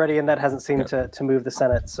revelations already, and that hasn't seemed to move the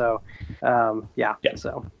Senate. So,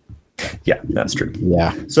 so. Yeah, that's true.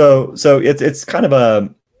 Yeah. So it's kind of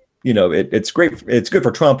a, it's great. It's good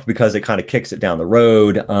for Trump because it kind of kicks it down the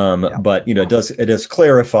road. But it does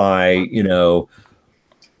clarify,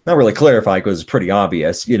 not really clarify because it's pretty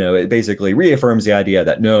obvious. It basically reaffirms the idea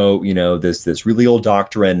that this really old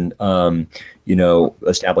doctrine,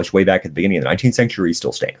 established way back at the beginning of the 19th century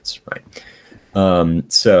still stands, right?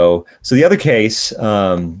 So the other case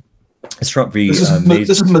is Trump v. This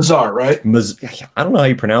is Mazar, right? I don't know how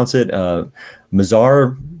you pronounce it.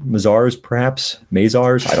 Mazars, perhaps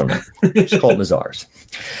Mazars. I don't know. Just call it Mazars.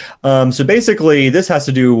 So basically, this has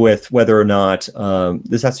to do with whether or not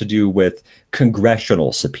this has to do with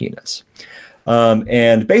congressional subpoenas.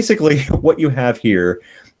 And basically, what you have here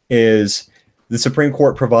is the Supreme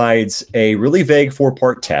Court provides a really vague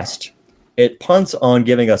 4-part test. It punts on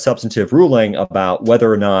giving a substantive ruling about whether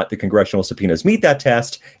or not the congressional subpoenas meet that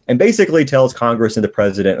test, and basically tells Congress and the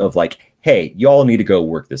president of hey, y'all need to go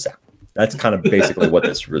work this out. That's kind of basically what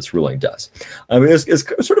this ruling does.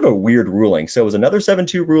 It's sort of a weird ruling. So it was another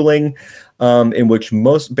 7-2 ruling in which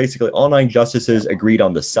basically all 9 justices agreed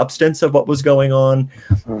on the substance of what was going on.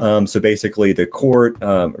 So basically the court,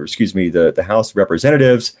 the House of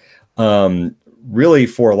Representatives, really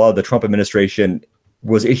for a lot of the Trump administration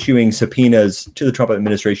was issuing subpoenas to the Trump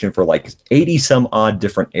administration for 80 some odd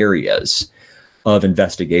different areas of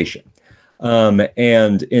investigation.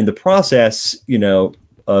 And in the process,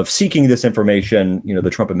 of seeking this information, the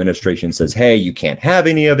Trump administration says, hey, you can't have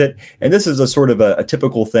any of it. And this is a sort of a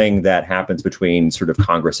typical thing that happens between sort of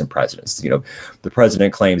Congress and presidents. The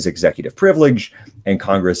president claims executive privilege and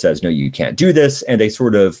Congress says, no, you can't do this. And they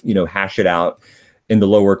sort of, hash it out in the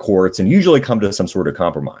lower courts and usually come to some sort of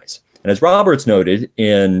compromise. And as Roberts noted,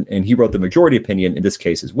 and he wrote the majority opinion in this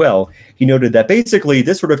case as well, he noted that basically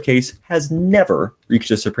this sort of case has never reached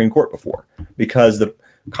the Supreme Court before because the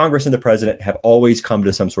Congress and the president have always come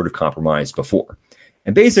to some sort of compromise before.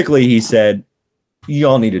 And basically he said,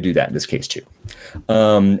 y'all need to do that in this case too.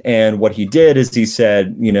 And what he did is he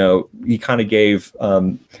said, he kind of gave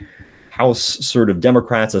House sort of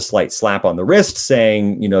Democrats a slight slap on the wrist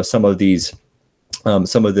saying, some of the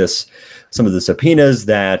subpoenas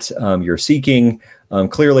that you're seeking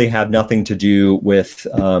clearly have nothing to do with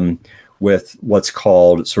what's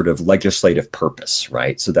called sort of legislative purpose,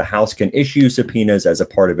 right? So the House can issue subpoenas as a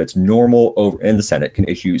part of its normal, and the Senate can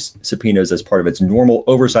issue subpoenas as part of its normal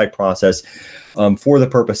oversight process for the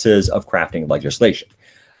purposes of crafting legislation.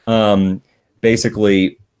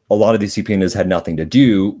 Basically, a lot of these subpoenas had nothing to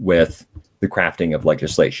do with the crafting of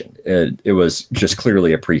legislation. It was just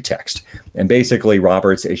clearly a pretext. And basically,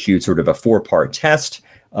 Roberts issued sort of a 4-part test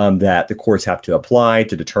that the courts have to apply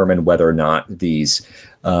to determine whether or not these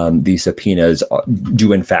subpoenas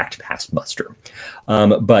do in fact pass muster.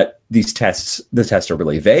 But the tests are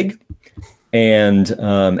really vague. And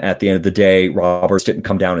at the end of the day, Roberts didn't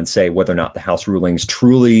come down and say whether or not the House rulings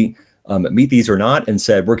truly meet these or not, and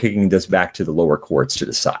said, we're kicking this back to the lower courts to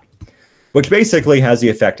decide. Which basically has the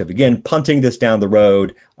effect of, again, punting this down the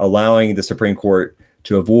road, allowing the Supreme Court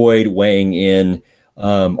to avoid weighing in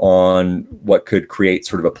on what could create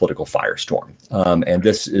sort of a political firestorm. And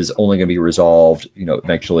this is only going to be resolved,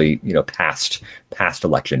 eventually, past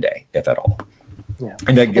election day, if at all. Yeah.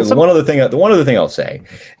 And the one other thing I'll say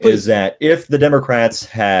is that if the Democrats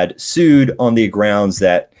had sued on the grounds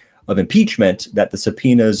of impeachment, that the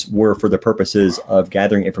subpoenas were for the purposes of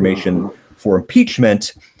gathering information for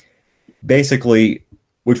impeachment, basically,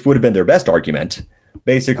 which would have been their best argument,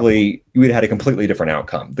 basically, you would have had a completely different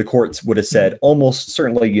outcome. The courts would have said almost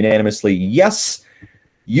certainly unanimously, yes,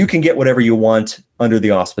 you can get whatever you want under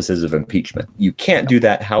the auspices of impeachment. You can't do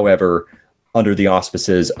that, however, under the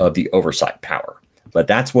auspices of the oversight power. But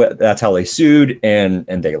that's how they sued, and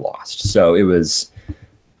they lost. So it was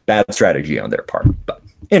bad strategy on their part. But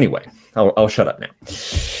anyway, I'll shut up now.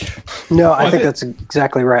 No, I think that's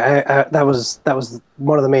exactly right. That was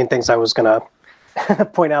one of the main things I was going to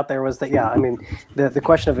point out there was that, yeah, I mean, the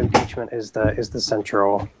question of impeachment is kind of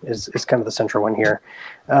the central one here.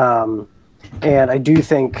 And I do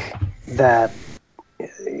think that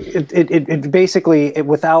it basically,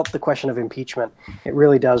 without the question of impeachment, it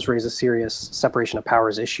really does raise a serious separation of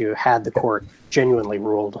powers issue had the court genuinely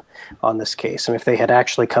ruled on this case. I mean, if they had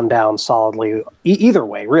actually come down solidly, either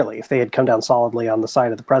way, really, if they had come down solidly on the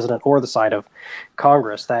side of the president or the side of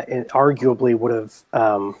Congress, that arguably would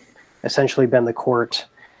have essentially been the court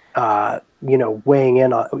weighing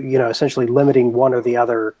in on, essentially limiting one or the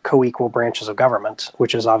other co-equal branches of government,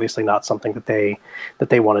 which is obviously not something that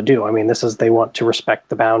they want to do. I mean, they want to respect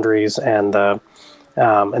the boundaries and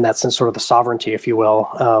and that's in sort of the sovereignty, if you will,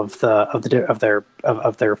 of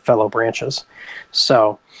their fellow branches.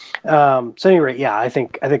 So, at any rate, yeah, I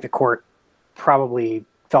think the court probably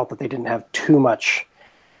felt that they didn't have too much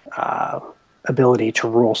ability to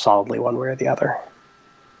rule solidly one way or the other.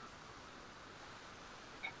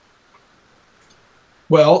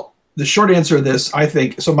 Well, the short answer to this, I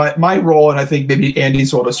think, so my role, and I think maybe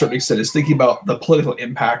Andy's role to a certain extent, is thinking about the political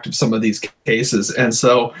impact of some of these cases. And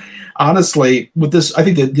so, honestly, with this, I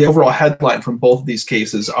think that the overall headline from both of these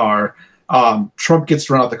cases are Trump gets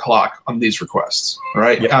to run out the clock on these requests,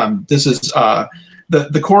 right? Yep. This is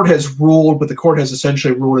the court has ruled, but the court has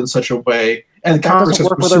essentially ruled in such a way, and that Congress doesn't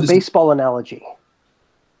work with our baseball analogy.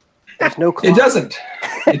 There's no clock. It doesn't.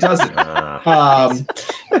 It doesn't.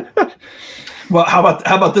 Well, how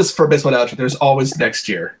about this for a baseball analogy? There's always next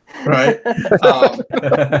year, right?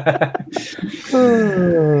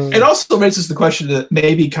 It also raises the question that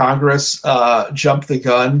maybe Congress jumped the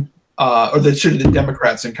gun, or the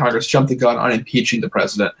Democrats in Congress jumped the gun on impeaching the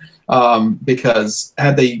president, because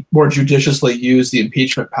had they more judiciously used the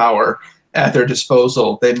impeachment power at their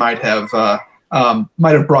disposal, they might have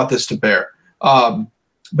brought this to bear.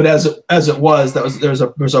 But as it was, there was a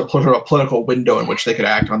political window in which they could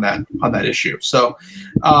act on that issue. So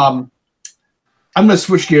I'm going to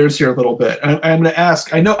switch gears here a little bit. I'm going to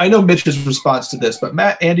ask. I know Mitch's response to this, but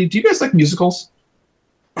Matt, Andy, do you guys like musicals?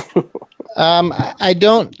 I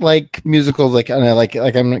don't like musicals. I'm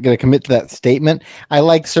going to commit to that statement. I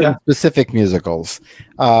like certain specific musicals,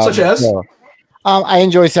 such as. I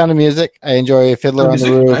enjoy Sound of Music. I enjoy Fiddler on the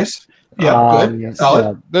Roof. Nice. Yeah, good.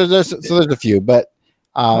 Solid. There's a few, but.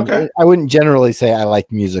 Okay. I wouldn't generally say I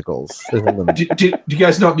like musicals. Do you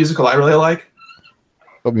guys know what musical I really like?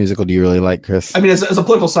 What musical do you really like, Chris? I mean, as a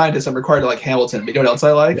political scientist, I'm required to like Hamilton, but you know what else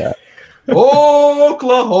I like? Yeah.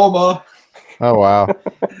 Oklahoma. Oh, wow.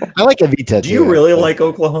 I like Evita. Do you really like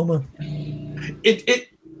Oklahoma?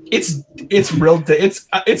 It's real.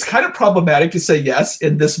 It's kind of problematic to say yes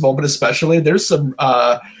in this moment, especially. There's some,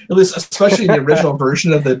 at least especially in the original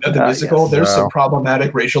version of the musical, there's some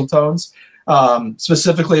problematic racial tones.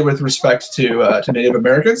 Specifically with respect to Native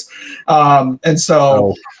Americans. And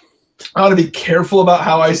so I want to be careful about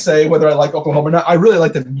how I say whether I like Oklahoma or not. I really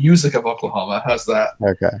like the music of Oklahoma. How's that?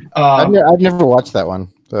 Okay. I've never watched that one.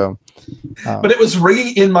 So, but it was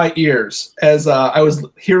ringing in my ears as I was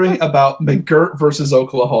hearing about McGirt versus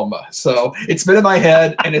Oklahoma. So it's been in my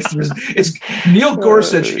head, and it's Neil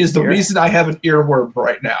Gorsuch is the reason I have an earworm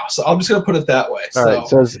right now. So I'm just going to put it that way. All right.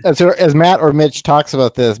 So as Matt or Mitch talks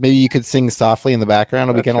about this, maybe you could sing softly in the background.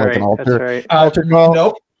 It'll be kind of like an altar.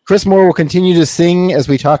 Nope. Chris Moore will continue to sing as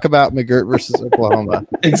we talk about McGirt versus Oklahoma.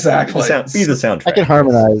 Exactly. Be the soundtrack. I can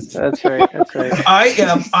harmonize. That's right.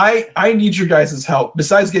 I need your guys' help.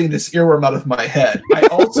 Besides getting this earworm out of my head, I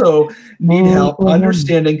also need help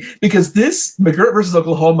understanding, because this McGirt versus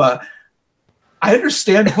Oklahoma, I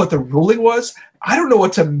understand what the ruling was. I don't know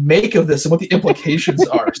what to make of this and what the implications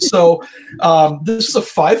are. So this is a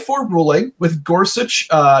 5-4 ruling with Gorsuch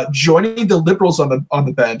joining the liberals on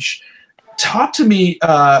the bench. Talk to me,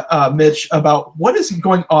 Mitch, about what is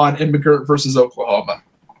going on in McGirt versus Oklahoma.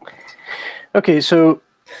 Okay, so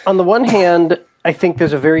on the one hand, I think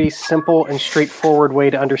there's a very simple and straightforward way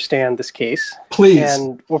to understand this case. Please.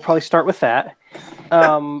 And we'll probably start with that.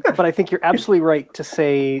 But I think you're absolutely right to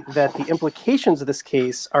say that the implications of this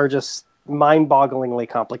case are just mind-bogglingly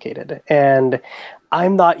complicated. And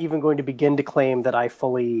I'm not even going to begin to claim that I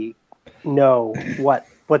fully know what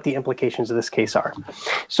the implications of this case are.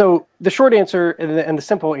 So the short answer and the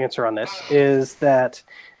simple answer on this is that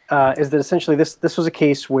essentially this was a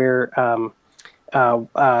case where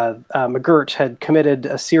McGirt had committed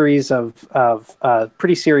a series of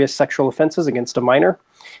pretty serious sexual offenses against a minor,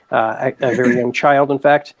 a very young child, in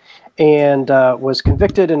fact, and was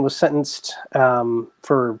convicted and was sentenced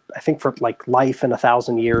for like life and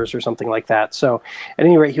 1,000 years or something like that. So at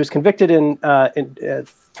any rate, he was convicted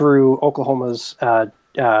through Oklahoma's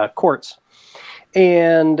courts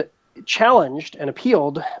and challenged and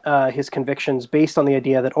appealed his convictions based on the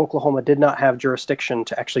idea that Oklahoma did not have jurisdiction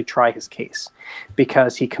to actually try his case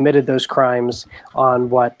because he committed those crimes on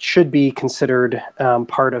what should be considered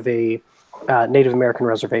part of a Native American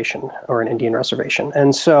reservation or an Indian reservation.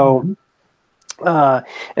 And so,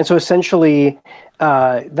 essentially,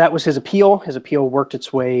 that was his appeal. His appeal worked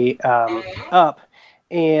its way up,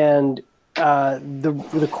 and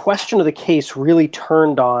the question of the case really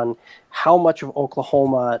turned on how much of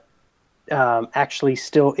Oklahoma actually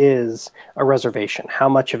still is a reservation, how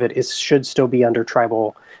much of it should still be under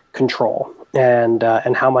tribal control, and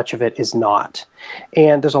how much of it is not.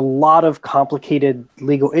 And there's a lot of complicated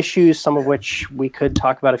legal issues, some of which we could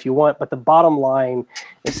talk about if you want, but the bottom line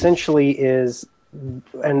essentially is,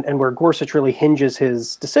 and where Gorsuch really hinges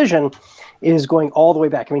his decision, is going all the way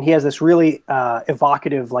back. I mean, he has this really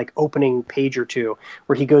evocative, like, opening page or two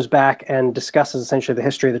where he goes back and discusses essentially the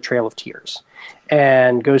history of the Trail of Tears,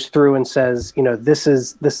 and goes through and says, this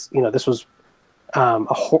was a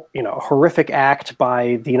horrific act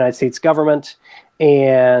by the United States government,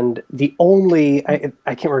 and the only I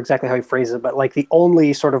can't remember exactly how he phrases it, but like the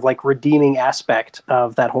only sort of like redeeming aspect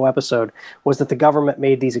of that whole episode was that the government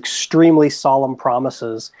made these extremely solemn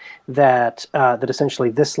promises that that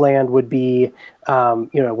essentially this land would be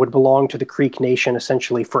would belong to the Creek Nation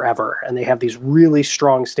essentially forever. And they have these really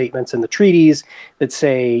strong statements in the treaties that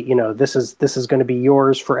say, this is going to be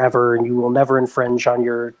yours forever, and you will never infringe on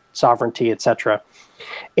your sovereignty, etc.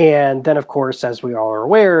 And then, of course, as we all are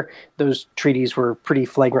aware, those treaties were pretty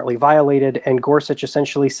flagrantly violated. And Gorsuch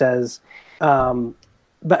essentially says, so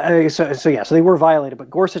they were violated. But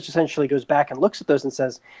Gorsuch essentially goes back and looks at those and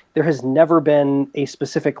says, there has never been a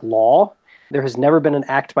specific law. There has never been an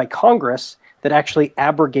act by Congress that actually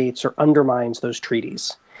abrogates or undermines those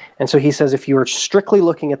treaties. And so he says, if you are strictly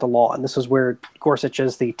looking at the law, and this is where Gorsuch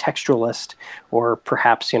is the textualist, or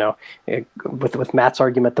perhaps, with Matt's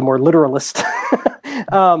argument, the more literalist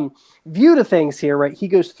view to things here, right? He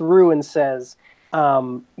goes through and says,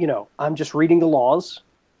 I'm just reading the laws.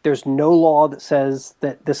 There's no law that says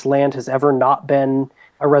that this land has ever not been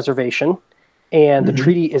a reservation. And the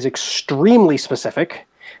treaty is extremely specific.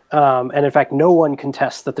 And in fact, no one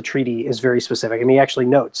contests that the treaty is very specific. And he actually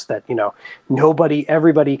notes that,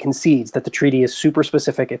 everybody concedes that the treaty is super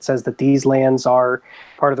specific. It says that these lands are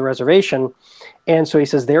part of the reservation. And so he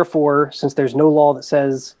says, therefore, since there's no law that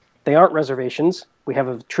says they aren't reservations, we have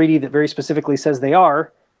a treaty that very specifically says they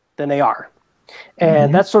are, then they are.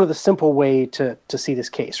 And that's sort of the simple way to see this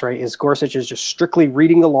case, right? Is Gorsuch is just strictly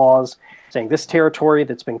reading the laws, saying this territory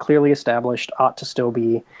that's been clearly established ought to still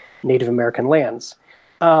be Native American lands.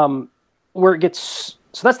 Where it gets,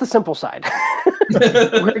 so that's the simple side.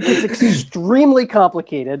 Where it gets extremely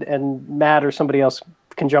complicated, and Matt or somebody else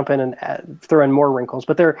can jump in and throw in more wrinkles,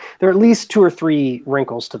 but there are at least 2 or 3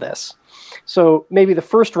 wrinkles to this. So maybe the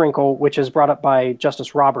first wrinkle, which is brought up by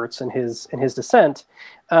Justice Roberts in his dissent,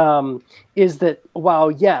 is that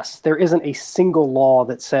while, yes, there isn't a single law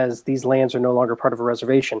that says these lands are no longer part of a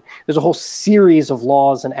reservation, there's a whole series of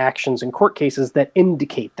laws and actions and court cases that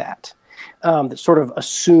indicate that. That sort of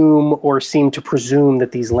assume or seem to presume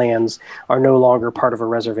that these lands are no longer part of a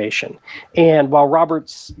reservation. And while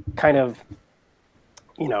Roberts kind of,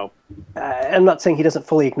 I'm not saying he doesn't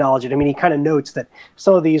fully acknowledge it. I mean, he kind of notes that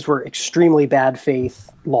some of these were extremely bad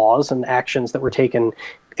faith laws and actions that were taken,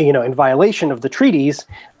 in violation of the treaties.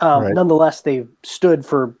 Right. Nonetheless, they've stood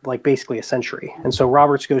for basically a century. And so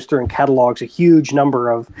Roberts goes through and catalogs a huge number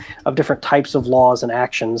of different types of laws and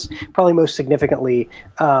actions, probably most significantly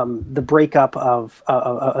the breakup of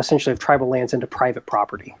essentially of tribal lands into private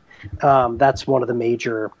property. That's one of the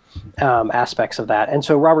major aspects of that. And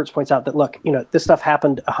so Roberts points out that, look, this stuff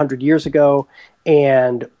happened 100 years ago,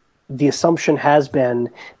 and the assumption has been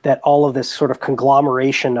that all of this sort of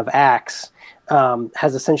conglomeration of acts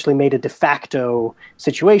has essentially made a de facto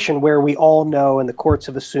situation where we all know, and the courts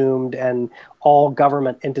have assumed, and all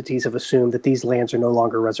government entities have assumed, that these lands are no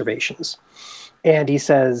longer reservations. And he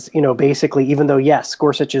says, basically, even though, yes,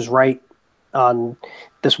 Gorsuch is right on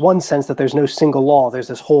this one sense that there's no single law, there's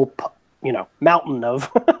this whole, mountain of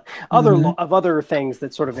other things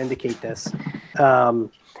that sort of indicate this.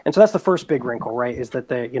 And so that's the first big wrinkle, right? Is that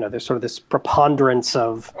there's sort of this preponderance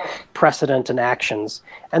of precedent and actions.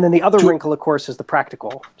 And then the other wrinkle, of course, is the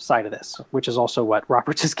practical side of this, which is also what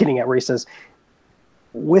Roberts is getting at, where he says,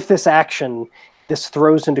 with this action, this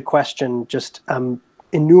throws into question just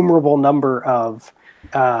innumerable number of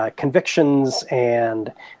convictions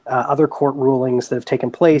and other court rulings that have taken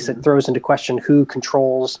place. It throws into question who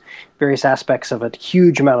controls various aspects of a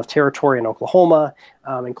huge amount of territory in Oklahoma,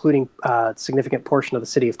 including a significant portion of the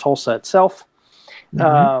city of Tulsa itself.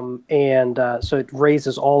 So it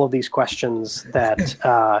raises all of these questions that,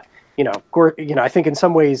 I think in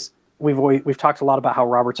some ways we've talked a lot about how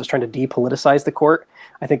Roberts is trying to depoliticize the court.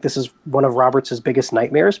 I think this is one of Roberts's biggest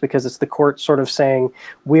nightmares, because it's the court sort of saying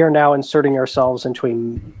we are now inserting ourselves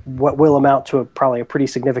into what will amount to probably a pretty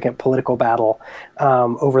significant political battle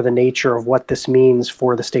over the nature of what this means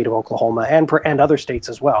for the state of Oklahoma and other states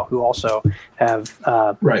as well, who also have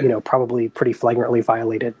probably pretty flagrantly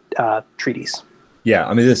violated treaties. Yeah,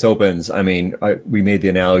 I mean, this opens. I mean, we made the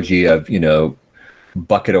analogy of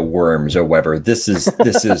bucket of worms or whatever. This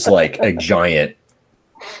is like a giant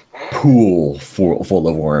pool full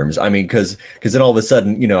of worms. I mean, because then all of a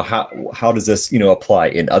sudden, how does this apply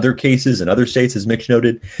in other cases in other states, as Mitch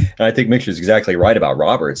noted? And I think Mitch is exactly right about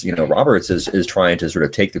Roberts. Roberts is trying to sort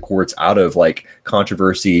of take the courts out of like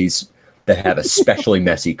controversies that have especially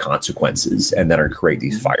messy consequences and that are create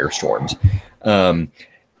these firestorms,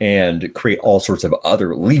 and create all sorts of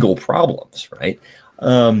other legal problems, right?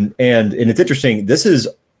 And it's interesting. This is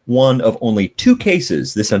one of only 2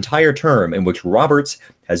 cases this entire term in which Roberts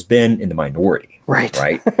has been in the minority. Right.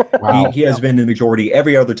 Wow. He has been in the majority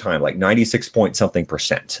every other time, like 96 point something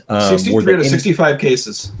percent. 63 to 65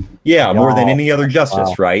 cases. Yeah, more than any other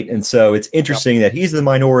justice, right? And so it's interesting that he's the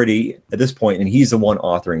minority at this point, and he's the one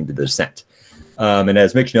authoring the dissent. And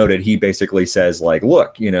as Mitch noted, he basically says, like,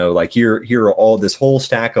 look, like here are all this whole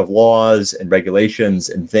stack of laws and regulations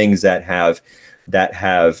and things that have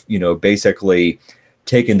basically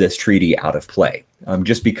taken this treaty out of play,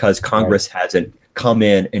 just because Congress hasn't come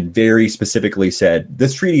in and very specifically said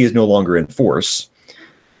this treaty is no longer in force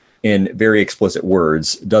in very explicit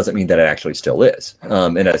words, doesn't mean that it actually still is.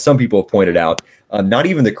 And as some people have pointed out, not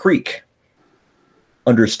even the Creek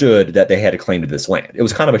understood that they had a claim to this land. It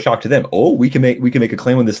was kind of a shock to them. Oh, we can make a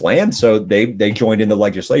claim on this land, so they joined in the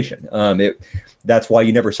legislation. That's why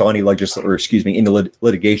you never saw any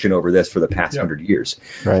litigation over this for the past 100 years.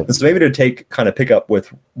 Right. And so maybe to pick up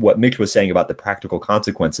with what Mitch was saying about the practical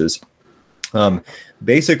consequences.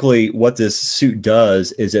 Basically, what this suit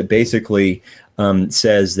does is it basically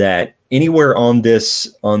says that anywhere on this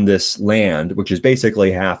land, which is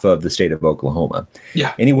basically half of the state of Oklahoma,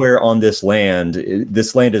 anywhere on this land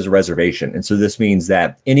is a reservation. And so this means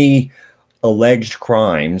that any alleged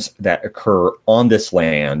crimes that occur on this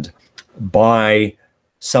land by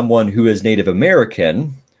someone who is Native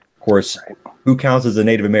American, of course, who counts as a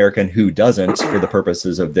Native American, who doesn't, for the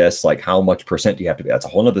purposes of this, like how much percent do you have to be? That's a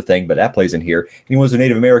whole other thing, but that plays in here. Anyone who's a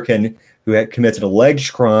Native American who commits an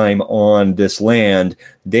alleged crime on this land,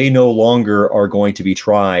 they no longer are going to be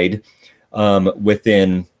tried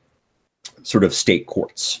within sort of state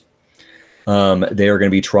courts. They are going to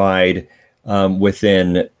be tried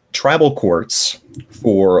within tribal courts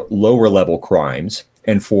for lower level crimes.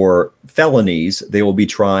 And for felonies, they will be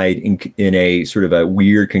tried in a sort of a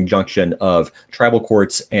weird conjunction of tribal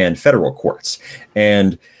courts and federal courts.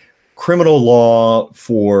 And criminal law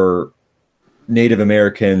for Native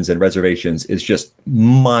Americans and reservations is just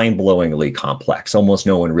mind-blowingly complex. Almost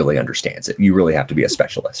no one really understands it. You really have to be a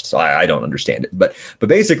specialist. So I don't understand it. But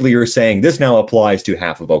basically, you're saying this now applies to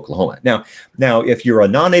half of Oklahoma. Now, if you're a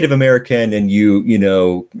non-Native American and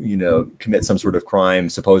you commit some sort of crime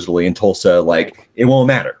supposedly in Tulsa, like it won't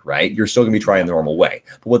matter, right? You're still going to be tried in the normal way.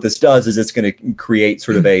 But what this does is it's going to create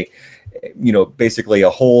sort of basically a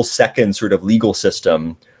whole second sort of legal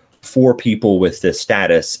system for people with this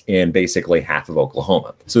status in basically half of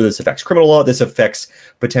Oklahoma. So this affects criminal law. This affects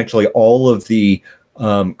potentially all of the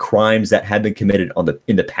crimes that had been committed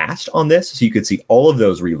in the past on this. So you could see all of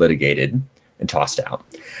those relitigated and tossed out.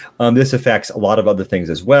 This affects a lot of other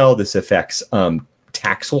things as well. This affects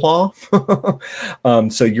tax law.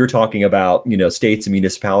 So you're talking about, states and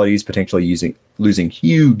municipalities potentially losing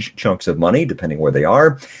huge chunks of money, depending where they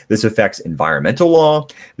are. This affects environmental law.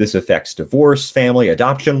 This affects divorce, family,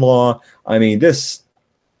 adoption law. I mean, this,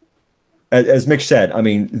 as Mitch said, I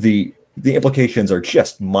mean, the implications are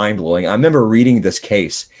just mind-blowing. I remember reading this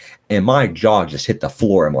case and my jaw just hit the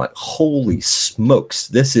floor. I'm like, holy smokes,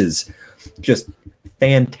 this is just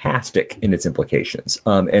fantastic in its implications.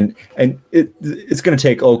 And it's going to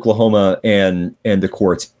take Oklahoma and the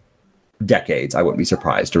courts decades, I wouldn't be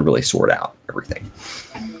surprised, to really sort out everything.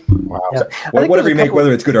 Wow. Yeah. So whatever you make,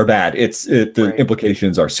 whether it's good or bad, the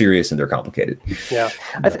implications are serious and they're complicated. Yeah.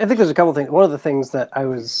 I think there's a couple things. One of the things that I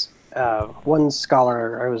was, one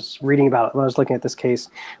scholar I was reading about when I was looking at this case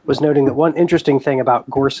was noting that one interesting thing about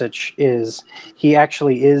Gorsuch is he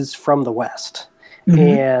actually is from the West.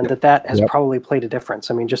 And that has probably played a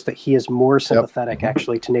difference. I mean, just that he is more sympathetic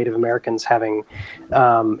actually to Native Americans, having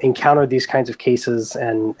encountered these kinds of cases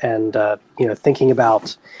and thinking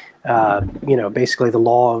about basically the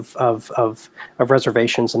law of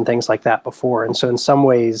reservations and things like that before. And so in some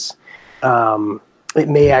ways, it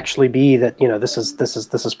may actually be that this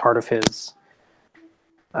is part of his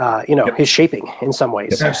his shaping in some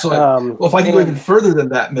ways. Absolutely. Well, if I can go even further than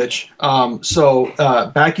that, Mitch.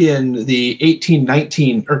 Back in the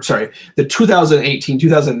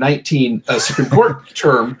 2018-2019 Supreme Court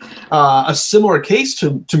term, a similar case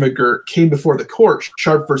to McGirt came before the court,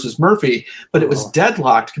 Sharp versus Murphy, but it was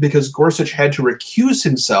deadlocked because Gorsuch had to recuse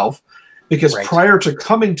himself because prior to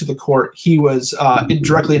coming to the court, he was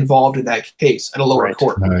directly involved in that case at a lower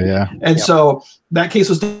court. So that case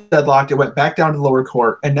was deadlocked. It went back down to the lower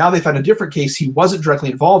court, and now they found a different case he wasn't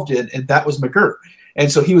directly involved in, and that was McGirt. And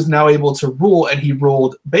so he was now able to rule, and he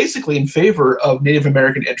ruled basically in favor of Native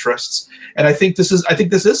American interests. And I think this is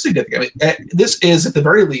significant. I mean, this is, at the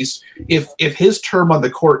very least, if his term on the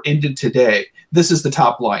court ended today, this is the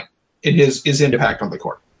top line in his impact on the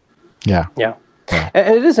court. Yeah.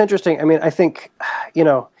 And it is interesting. I mean, I think,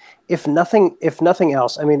 if nothing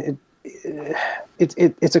else, I mean,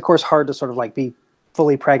 it's of course hard to sort of like be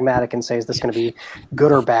fully pragmatic and say, is this going to be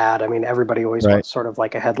good or bad? I mean, everybody always wants sort of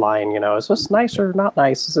like a headline, is this nice or not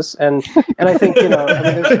nice? Is this, and I think, I mean,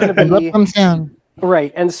 there's going to be thumbs down.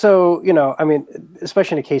 Right. And so, I mean,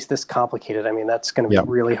 especially in a case this complicated, I mean, that's going to be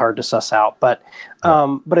really hard to suss out. But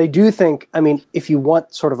I do think, I mean, if you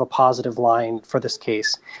want sort of a positive line for this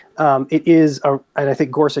case, it is, and I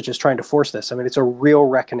think Gorsuch is trying to force this. I mean, it's a real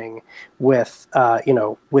reckoning with,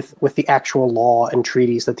 with the actual law and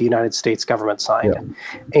treaties that the United States government signed.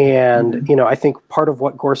 And, I think part of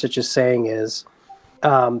what Gorsuch is saying is,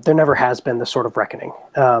 there never has been this sort of reckoning.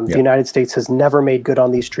 The United States has never made good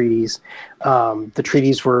on these treaties. The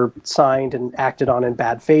treaties were signed and acted on in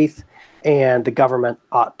bad faith, and the government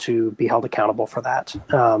ought to be held accountable for that.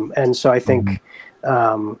 And so I think,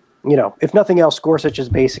 if nothing else, Gorsuch is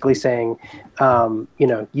basically saying,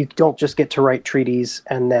 you don't just get to write treaties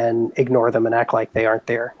and then ignore them and act like they aren't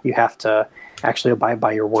there. You have to actually abide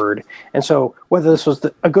by your word. And so whether this was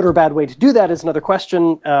a good or bad way to do that is another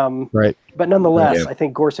question. But nonetheless, I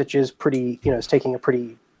think Gorsuch is is taking a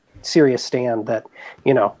pretty serious stand that,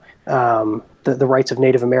 the rights of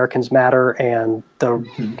Native Americans matter, and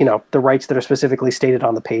the rights that are specifically stated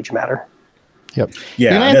on the page matter.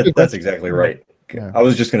 Yeah, that's exactly right. I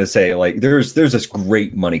was just going to say, like, there's this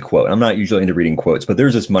great money quote. I'm not usually into reading quotes, but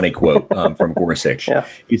there's this money quote from Gorsuch.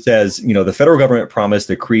 He says, the federal government promised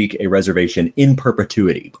the Creek a reservation in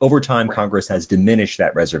perpetuity. Over time, Congress has diminished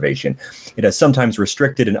that reservation. It has sometimes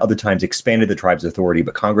restricted and other times expanded the tribe's authority,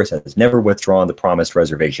 but Congress has never withdrawn the promised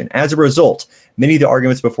reservation. As a result, many of the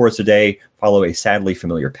arguments before us today follow a sadly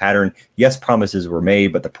familiar pattern. Yes, promises were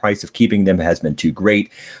made, but the price of keeping them has been too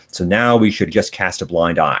great. So now we should just cast a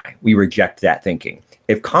blind eye. We reject that thinking.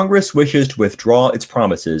 If Congress wishes to withdraw its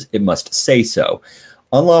promises, it must say so.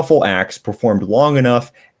 Unlawful acts performed long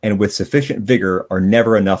enough and with sufficient vigor are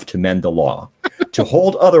never enough to mend the law. To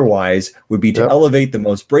hold otherwise would be to elevate the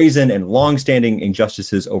most brazen and long-standing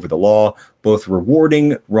injustices over the law, both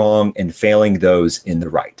rewarding wrong and failing those in the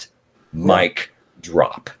right. Mic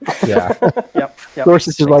drop. Yep.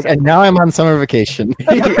 Gorsuch is like, and now I'm on summer vacation.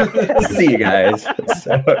 See you guys.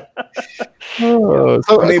 But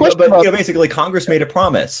basically, Congress made a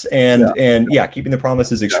promise, and keeping the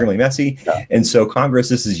promise is extremely messy, and so Congress,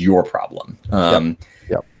 this is your problem.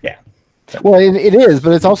 Well, it is,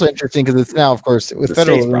 but it's also interesting because it's now, of course, with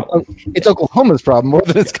federal, it's Oklahoma's problem more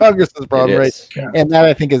than it's Congress's problem, right? And that,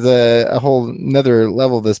 I think, is a whole another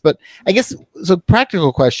level of this. But I guess, so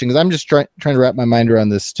practical question, because I'm just trying to wrap my mind around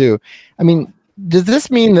this too. I mean, does this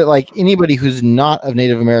mean that like anybody who's not of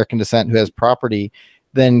Native American descent who has property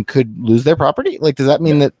then could lose their property? Like, does that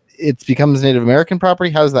mean that it becomes Native American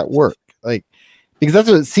property? How does that work? Like, because that's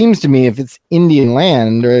what it seems to me. If it's Indian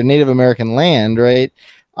land or Native American land, right?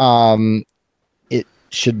 It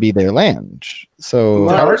should be their land. So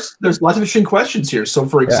there's lots of interesting questions here. So,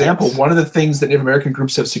 for example, one of the things that Native American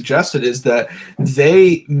groups have suggested is that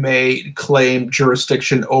they may claim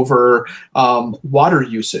jurisdiction over water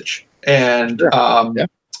usage and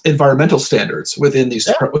environmental standards within these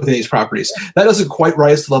properties. That doesn't quite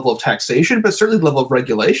rise to the level of taxation, but certainly the level of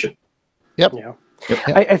regulation.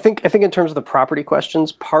 I think in terms of the property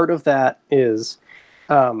questions, part of that is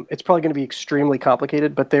it's probably going to be extremely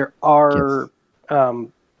complicated, but there are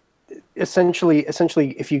essentially,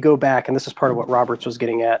 if you go back, and this is part of what Roberts was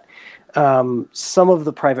getting at, some of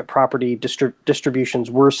the private property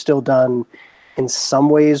distributions were still done in some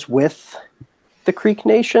ways with the Creek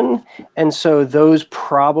Nation, and so those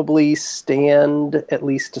probably stand at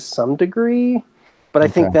least to some degree, but I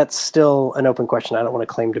think that's still an open question. I don't want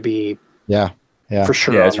to claim to be for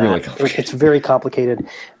sure. Yeah, it's really complicated. It's very complicated.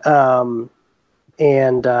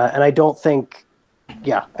 And I don't think,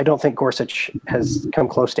 I don't think Gorsuch has come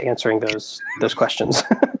close to answering those questions.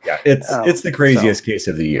 Yeah, it's the craziest case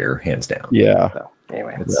of the year, hands down. Yeah. So,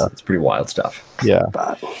 anyway, it's pretty wild stuff. Yeah.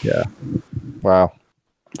 Yeah. Wow.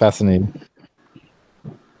 Fascinating.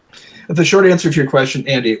 The short answer to your question,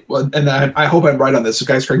 Andy, and I hope I'm right on this, so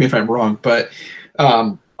guys, correct me if I'm wrong, but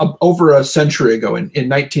over a century ago, in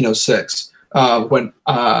 1906, when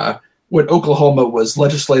Oklahoma was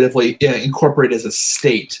legislatively incorporated as a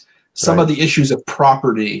state, some of the issues of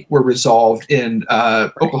property were resolved in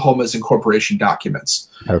Oklahoma's incorporation documents.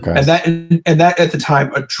 Okay. And that at the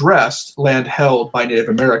time addressed land held by Native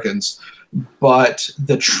Americans, but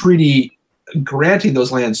the treaty granting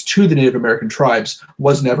those lands to the Native American tribes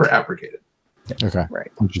was never abrogated. Okay.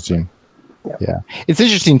 Right. Interesting. Yeah. It's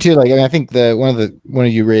interesting too. Like, I mean, I think one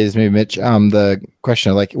of you raised, maybe Mitch, the question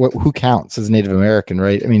of like, who counts as Native American,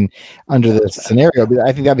 right? I mean, under this scenario,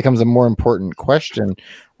 I think that becomes a more important question.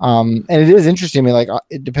 And it is interesting. I mean, like,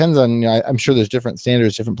 it depends on, I'm sure there's different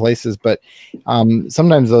standards, different places, but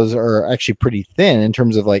sometimes those are actually pretty thin in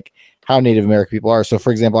terms of like how Native American people are. So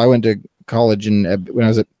for example, I went to college when I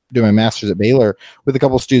was doing my master's at Baylor with a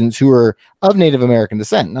couple of students who were of Native American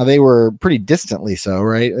descent. Now they were pretty distantly so,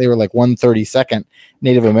 right? They were like 132nd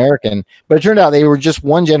Native American, but it turned out they were just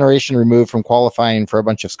one generation removed from qualifying for a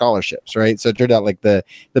bunch of scholarships, right? So it turned out like the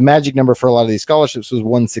magic number for a lot of these scholarships was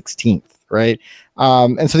 1/16th, right?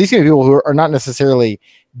 And so these kind of people who are not necessarily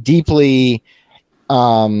deeply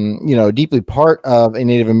part of a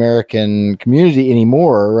Native American community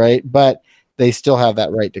anymore, right? But they still have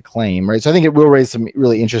that right to claim, right? So I think it will raise some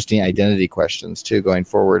really interesting identity questions too going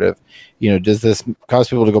forward of, does this cause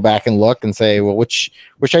people to go back and look and say, well, which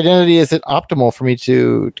identity is it optimal for me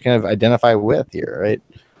to kind of identify with here, right?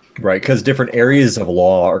 Right, because different areas of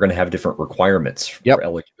law are going to have different requirements for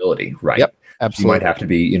eligibility, right? Yep. Absolutely. You might have to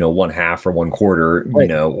be, 1/2 or 1/4,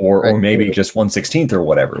 right. Or maybe just 1/16th or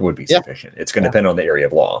whatever would be sufficient. It's going to depend on the area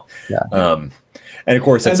of law. Yeah. And of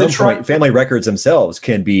course, at some point, family records themselves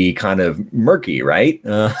can be kind of murky, right?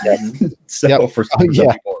 So for some people,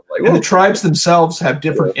 like, and the tribes themselves have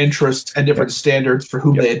different interests and different standards for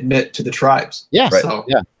whom they admit to the tribes. Yeah. Right. So,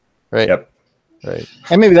 yeah. Right. Yep. Right.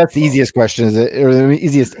 And maybe that's the easiest question or the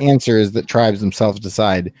easiest answer is that tribes themselves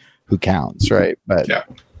decide who counts, right? But yeah.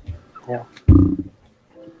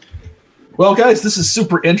 Well, guys, this is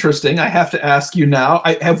super interesting. I have to ask you now,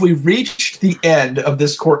 have we reached the end of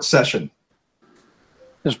this court session?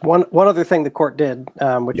 There's one other thing the court did,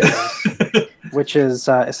 which is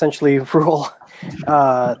essentially rule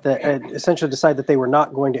that essentially decide that they were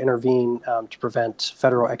not going to intervene to prevent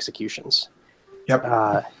federal executions. Yep.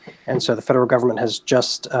 And so the federal government has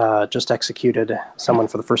just executed someone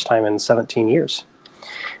for the first time in 17 years.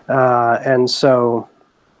 And so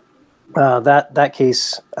that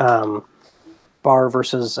case, Barr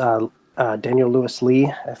versus Daniel Lewis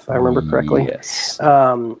Lee, if I remember correctly. Yes.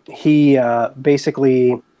 He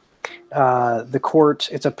basically the court.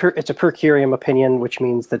 It's a per curiam opinion, which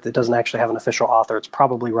means that it doesn't actually have an official author. It's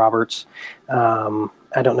probably Roberts.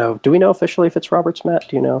 I don't know. Do we know officially if it's Roberts, Matt?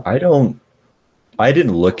 Do you know? I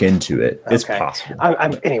didn't look into it. It's possible.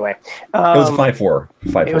 Anyway. It was a 5-4.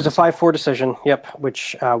 It was a 5-4 decision. Yep.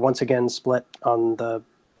 Which once again split on the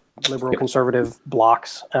liberal conservative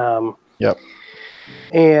blocks. Yep.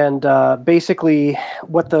 And basically,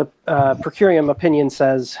 what the per curiam opinion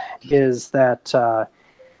says is that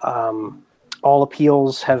all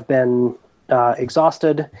appeals have been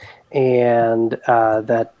exhausted, and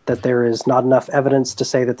that there is not enough evidence to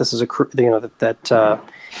say that this is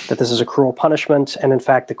that this is a cruel punishment. And in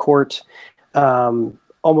fact, the court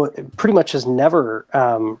almost pretty much has never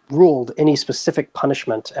ruled any specific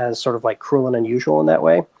punishment as sort of like cruel and unusual in that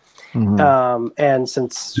way. Mm-hmm. And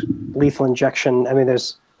since lethal injection, I mean,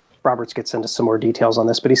 Roberts gets into some more details on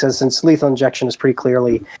this, but he says since lethal injection is pretty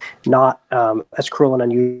clearly not as cruel and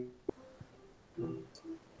unusual,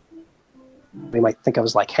 we might think of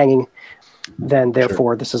as like hanging, then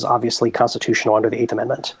therefore this is obviously constitutional under the Eighth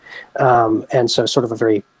Amendment. And so sort of a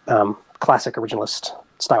very classic originalist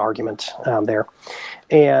style argument there.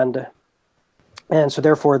 And so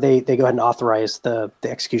therefore they go ahead and authorize the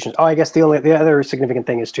executions. Oh, I guess the other significant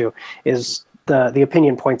thing is the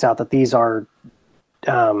opinion points out that these are,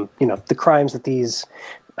 the crimes that these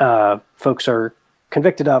folks are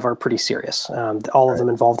convicted of are pretty serious. All of them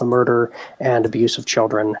involve the murder and abuse of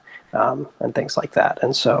children and things like that.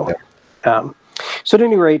 And so, so at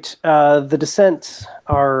any rate, the dissents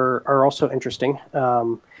are also interesting.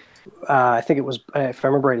 I think it was, if I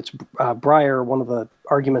remember right, it's Breyer. One of the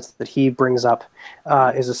arguments that he brings up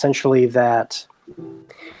is essentially that,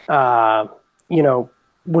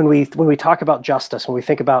 when we talk about justice, when we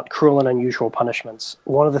think about cruel and unusual punishments,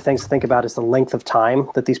 one of the things to think about is the length of time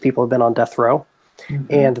that these people have been on death row,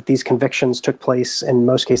 and that these convictions took place in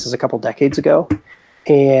most cases a couple decades ago,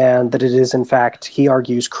 and that it is in fact, he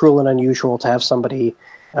argues, cruel and unusual to have somebody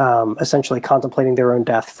essentially contemplating their own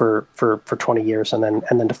death for 20 years and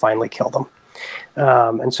then to finally kill them.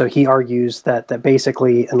 And so he argues that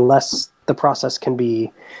basically, unless the process can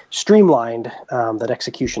be streamlined, that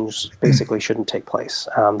executions basically shouldn't take place.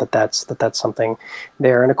 That's something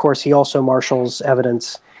there. And of course, he also marshals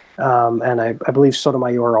evidence, and I believe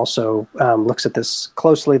Sotomayor also looks at this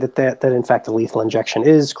closely, that in fact the lethal injection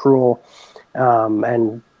is cruel,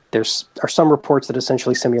 and are some reports that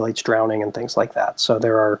essentially simulates drowning and things like that. So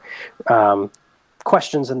there are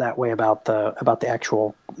questions in that way about the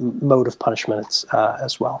actual mode of punishment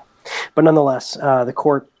as well. But nonetheless, the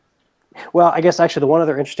court. Well, I guess actually the one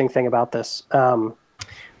other interesting thing about this, and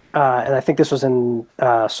I think this was in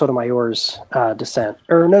Sotomayor's dissent,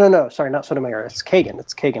 or no, sorry, not Sotomayor. It's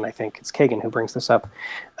Kagan. I think it's Kagan who brings this up.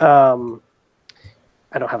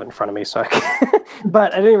 I don't have it in front of me, so I can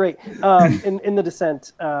but at any rate, in the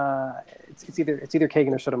dissent, it's either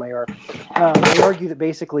Kagan or Sotomayor. They argue that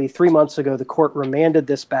basically 3 months ago the court remanded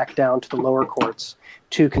this back down to the lower courts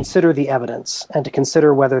to consider the evidence and to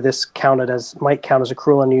consider whether this might count as a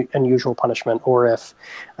cruel and unusual punishment, or if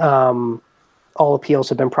all appeals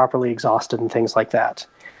have been properly exhausted and things like that.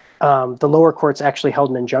 The lower courts actually held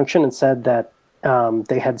an injunction and said that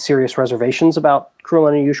they had serious reservations about cruel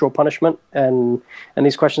and unusual punishment and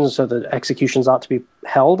these questions, so the executions ought to be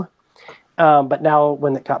held. But now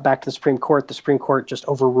when it got back to the Supreme Court just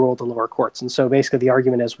overruled the lower courts. And so basically the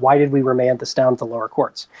argument is, why did we remand this down to the lower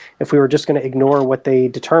courts? If we were just going to ignore what they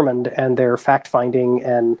determined and their fact-finding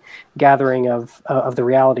and gathering of the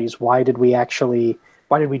realities, why did we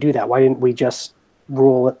do that? Why didn't we just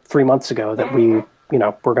rule 3 months ago that we're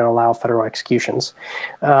going to allow federal executions?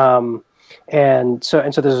 And so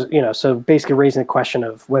there's, so basically raising the question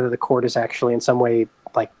of whether the court is actually in some way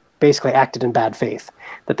basically acted in bad faith,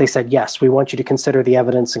 that they said, yes, we want you to consider the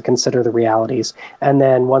evidence and consider the realities. And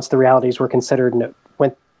then once the realities were considered and it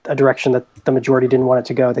went a direction that the majority didn't want it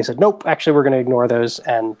to go, they said, nope, actually, we're going to ignore those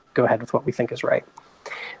and go ahead with what we think is right.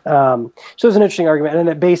 So it's an interesting argument, and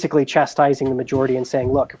it basically chastising the majority and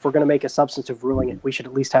saying, look, if we're going to make a substantive ruling, we should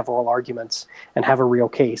at least have oral arguments and have a real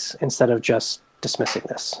case instead of just dismissing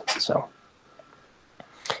this. So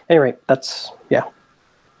anyway, that's, yeah.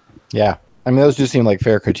 Yeah. I mean, those do seem like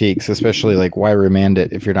fair critiques, especially like why remand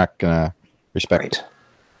it if you're not going to respect it.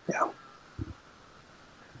 Yeah.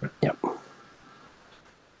 Yep.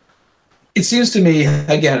 It seems to me,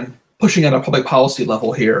 again, pushing on a public policy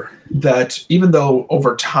level here, that even though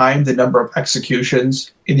over time the number of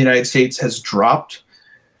executions in the United States has dropped,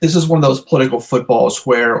 this is one of those political footballs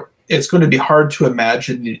where it's going to be hard to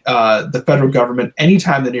imagine the federal government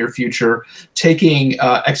anytime in the near future taking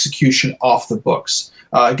execution off the books,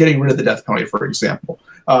 getting rid of the death penalty, for example.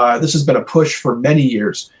 This has been a push for many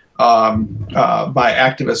years by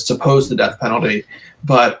activists opposed to the death penalty,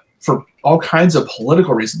 but for all kinds of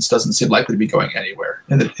political reasons doesn't seem likely to be going anywhere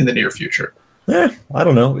in the near future. I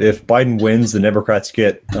don't know. If Biden wins, the Democrats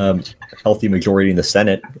get a healthy majority in the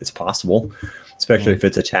Senate. It's possible, especially if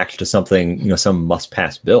it's attached to something, some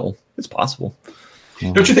must-pass bill. It's possible.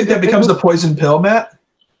 Don't you think that becomes the poison pill, Matt?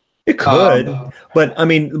 It could,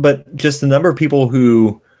 but just the number of people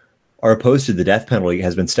who are opposed to the death penalty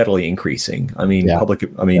has been steadily increasing. Public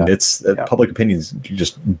opinion is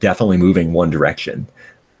just definitely moving one direction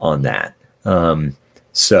on that.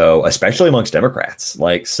 So especially amongst Democrats,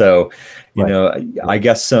 I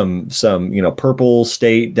guess some purple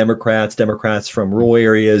state Democrats from rural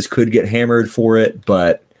areas could get hammered for it,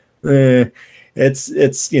 but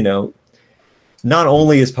it's not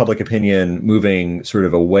only is public opinion moving sort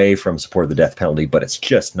of away from support of the death penalty, but it's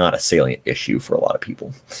just not a salient issue for a lot of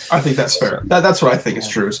people. I think that's fair. That's what I think is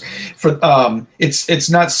true. It's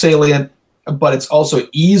not salient, but it's also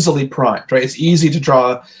easily primed, right? It's easy to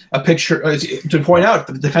draw a picture, to point out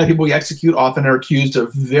the kind of people we execute often are accused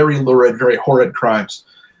of very lurid, very horrid crimes.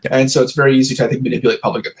 Yeah. And so it's very easy to, I think, manipulate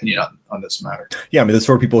public opinion on this matter. Yeah, the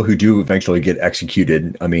sort of people who do eventually get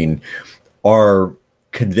executed, are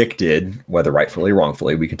convicted, whether rightfully or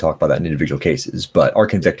wrongfully, we can talk about that in individual cases, but are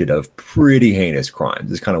convicted of pretty heinous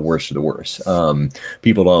crimes. It's kind of worse for the worse.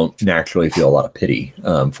 People don't naturally feel a lot of pity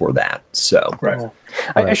for that. So, right.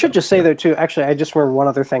 I should just say though too, actually, I just remember one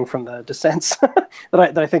other thing from the dissents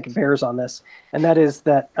that I think bears on this, and that is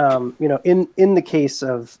that in the case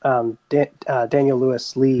of Daniel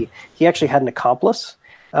Lewis Lee, he actually had an accomplice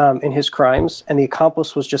in his crimes, and the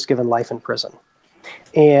accomplice was just given life in prison.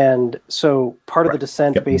 And so part of the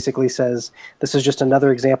dissent basically says this is just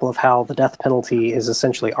another example of how the death penalty is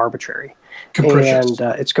essentially arbitrary. Capricious.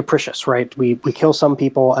 And it's capricious, right? We kill some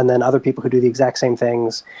people, and then other people who do the exact same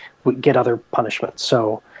things get other punishments.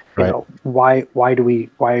 So you know, why would we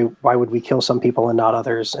kill some people and not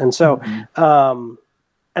others? And so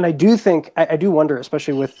and I do think I do wonder,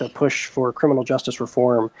 especially with the push for criminal justice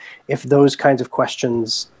reform, if those kinds of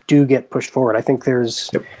questions do get pushed forward. I think there's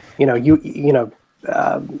Matt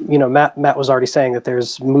was already saying that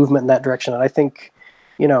there's movement in that direction, and I think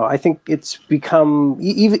it's become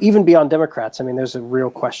even beyond Democrats. I mean, there's a real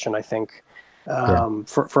question, I think,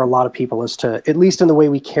 for a lot of people as to, at least in the way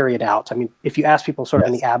we carry it out. I mean, if you ask people sort of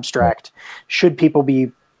in the abstract, should people be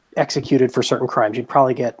executed for certain crimes, you'd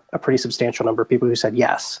probably get a pretty substantial number of people who said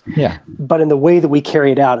yes. Yeah. But in the way that we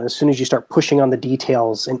carry it out, and as soon as you start pushing on the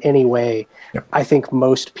details in any way, I think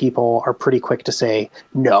most people are pretty quick to say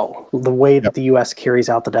no. The way that the U.S. carries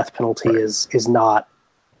out the death penalty is not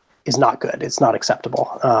good. It's not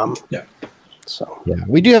acceptable. So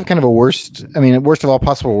we do have kind of a worst of all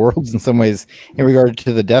possible worlds in some ways in regard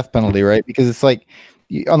to the death penalty, right? Because it's like,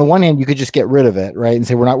 on the one hand, you could just get rid of it, right? And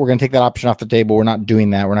say, we're going to take that option off the table. We're not doing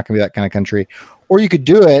that. We're not going to be that kind of country. Or you could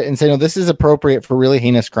do it and say, no, this is appropriate for really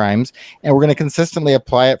heinous crimes, and we're going to consistently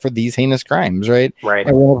apply it for these heinous crimes, right? Right.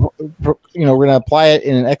 And we're going to apply it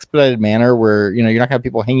in an expedited manner where, you're not going to have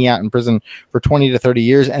people hanging out in prison for 20 to 30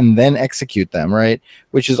 years and then execute them, right?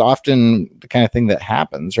 Which is often the kind of thing that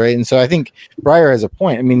happens, right? And so I think Breyer has a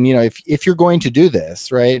point. I mean, if you're going to do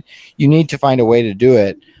this, right, you need to find a way to do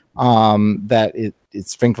it that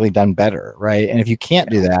it's frankly done better, right? And if you can't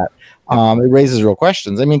do that, it raises real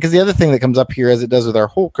questions. I mean, because the other thing that comes up here, as it does with our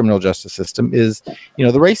whole criminal justice system, is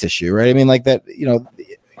the race issue, right? I mean, like that,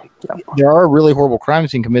 there are really horrible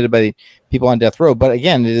crimes being committed by people on death row, but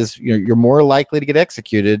again, it is you're more likely to get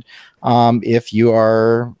executed if you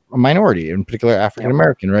are a minority, in particular African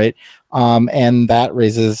American, right? And that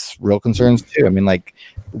raises real concerns too. I mean, like,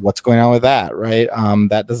 what's going on with that, right?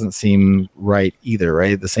 That doesn't seem right either,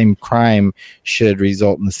 right? The same crime should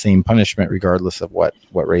result in the same punishment regardless of what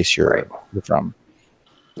race you're from.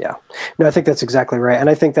 Yeah, no, I think that's exactly right, and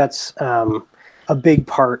I think that's a big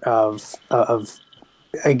part of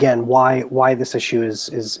again why this issue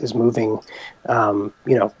is moving.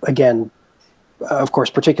 Again, of course,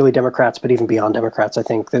 particularly Democrats, but even beyond Democrats, I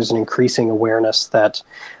think there's an increasing awareness that,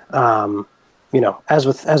 as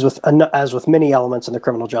with many elements in the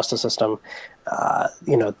criminal justice system,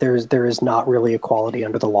 there is not really equality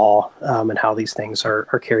under the law and how these things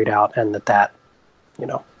are carried out, and that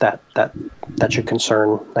should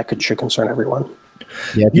concern everyone.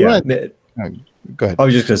 Go ahead. I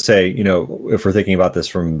was just going to say, if we're thinking about this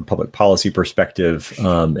from public policy perspective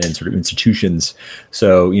and sort of institutions,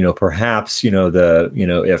 so perhaps if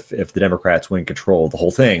the Democrats win control of the whole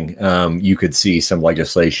thing, you could see some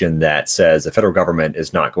legislation that says the federal government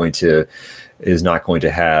is not going to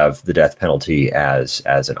have the death penalty as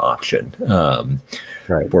an option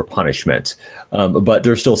for punishment. But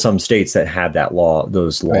there's still some states that have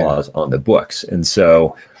those laws on the books, and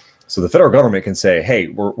so the federal government can say, hey,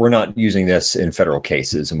 we're not using this in federal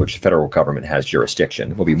cases in which the federal government has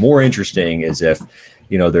jurisdiction. What will be more interesting is if,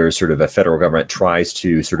 there's sort of a federal government tries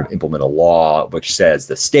to sort of implement a law which says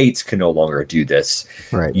the states can no longer do this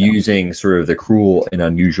using sort of the cruel and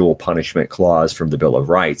unusual punishment clause from the Bill of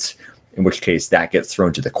Rights, in which case that gets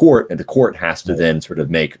thrown to the court, and the court has to then sort of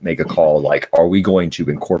make a call like, are we going to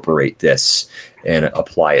incorporate this and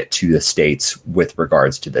apply it to the states with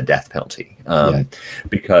regards to the death penalty?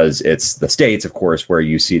 Because it's the states, of course, where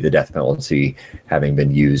you see the death penalty having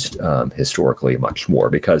been used historically much more,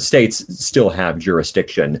 because states still have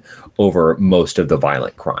jurisdiction over most of the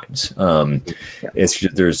violent crimes. It's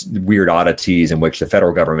just, there's weird oddities in which the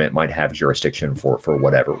federal government might have jurisdiction for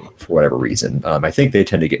whatever reason. I think they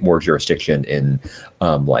tend to get more jurisdiction in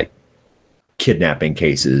like kidnapping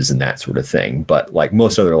cases and that sort of thing, but like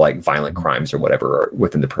most other like violent crimes or whatever are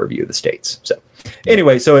within the purview of the states. So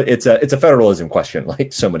anyway, so it's a federalism question,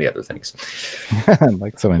 like so many other things.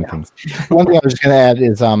 Like so many things. One thing I was just going to add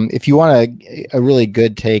is if you want a really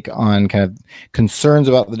good take on kind of concerns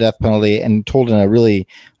about the death penalty and told in a really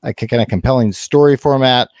kind of compelling story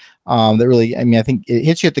format that really, I think it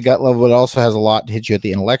hits you at the gut level, but it also has a lot to hit you at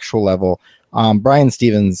the intellectual level. Bryan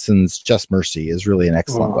Stevenson's Just Mercy is really an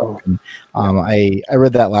excellent book. And, I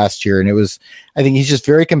read that last year, and I think he's just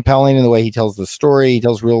very compelling in the way he tells the story. He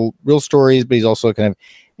tells real stories, but he's also kind of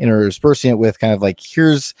interspersing it with kind of like,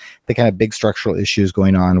 here's the kind of big structural issues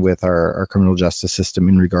going on with our criminal justice system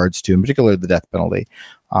in regards to, in particular, the death penalty.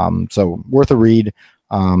 So worth a read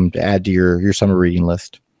to add to your summer reading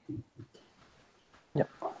list.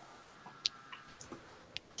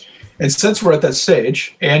 And since we're at that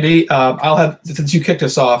stage, Andy, I'll have, since you kicked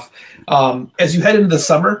us off, as you head into the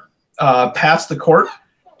summer, past the court,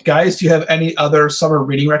 guys, do you have any other summer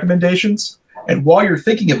reading recommendations? And while you're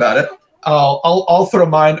thinking about it, I'll throw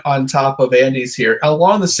mine on top of Andy's here,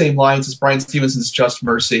 along the same lines as Brian Stevenson's Just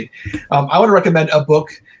Mercy. I want to recommend a book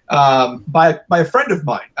by a friend of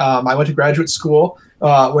mine. I went to graduate school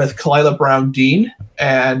with Kalila Brown Dean,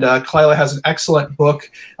 and Kalila has an excellent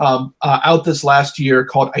book out this last year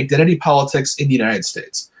called Identity Politics in the United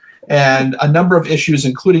States, and a number of issues,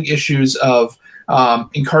 including issues of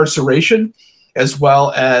incarceration, as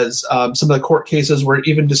well as some of the court cases we're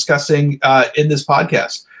even discussing in this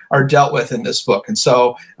podcast are dealt with in this book. And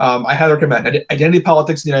so I highly recommend Identity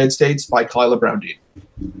Politics in the United States by Kalila Brown Dean.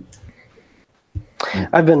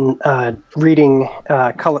 I've been reading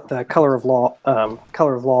The Color of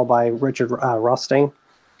Law by Richard Rothstein.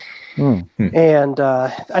 And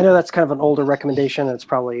I know that's kind of an older recommendation. It's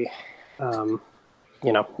probably, but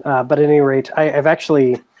at any rate, I've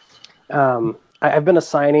actually, I've been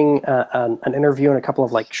assigning an interview and a couple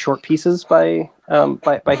of like short pieces by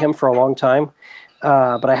him for a long time.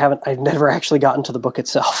 But I've never actually gotten to the book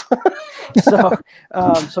itself. So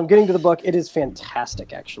I'm getting to the book. It is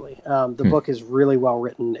fantastic, actually. The book is really well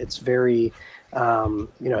written. It's very,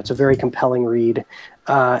 it's a very compelling read.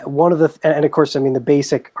 And of course, I mean, the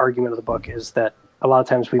basic argument of the book is that a lot of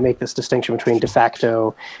times we make this distinction between de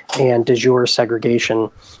facto and de jure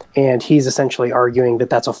segregation, and he's essentially arguing that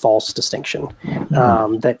that's a false distinction,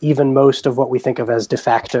 that even most of what we think of as de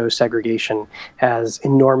facto segregation has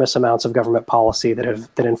enormous amounts of government policy that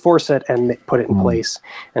enforce it and put it in place.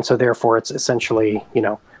 And so therefore it's essentially,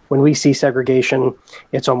 when we see segregation,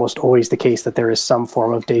 it's almost always the case that there is some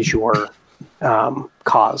form of de jure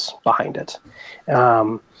cause behind it.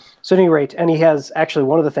 So at any rate, and he has actually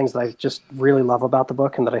one of the things that I just really love about the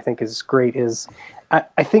book and that I think is great is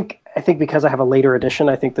I think because I have a later edition,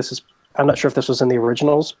 I'm not sure if this was in the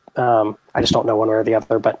originals. I just don't know one way or the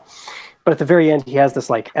other, but at the very end, he has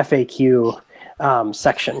this like FAQ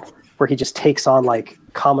section where he just takes on like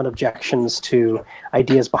common objections to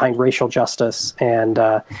ideas behind racial justice and,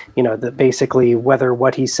 basically whether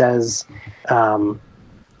what he says,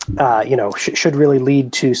 should really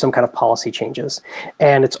lead to some kind of policy changes.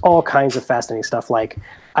 And it's all kinds of fascinating stuff like,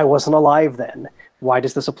 I wasn't alive then. Why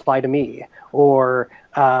does this apply to me? Or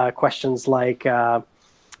questions like, what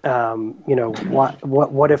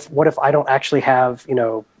if I don't actually have,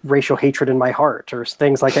 racial hatred in my heart or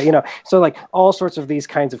things like that, So like all sorts of these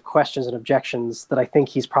kinds of questions and objections that I think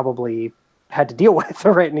he's probably had to deal with,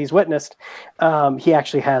 right? And he's witnessed. He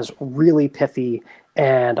actually has really pithy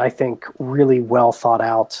and I think really well thought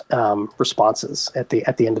out responses at the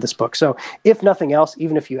end of this book. So if nothing else,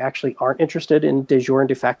 even if you actually aren't interested in de jure and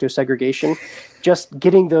de facto segregation, just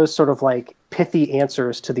getting those sort of like pithy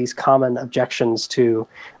answers to these common objections to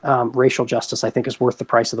racial justice, I think is worth the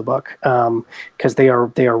price of the book because they are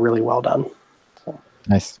really well done. So.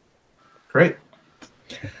 Nice. Great.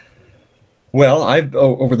 Well, I've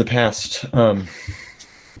over the past I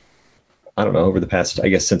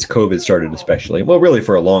guess since COVID started especially, well, really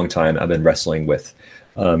for a long time, I've been wrestling with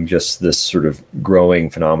just this sort of growing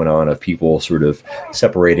phenomenon of people sort of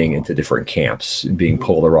separating into different camps, being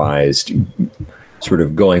polarized, sort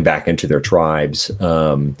of going back into their tribes.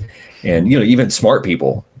 And, even smart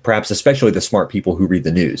people, perhaps especially the smart people who read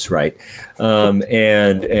the news, right?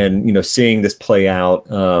 And seeing this play out,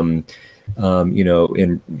 in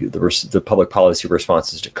the public policy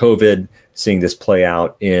responses to COVID, seeing this play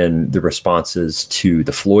out in the responses to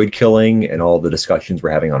the Floyd killing and all the discussions we're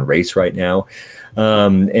having on race right now.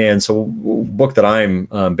 And so book that I'm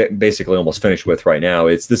basically almost finished with right now,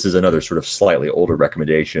 this is another sort of slightly older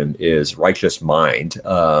recommendation, is Righteous Mind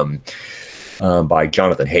by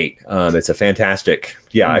Jonathan Haidt. It's a fantastic,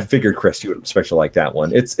 I figured Chris, you would especially like that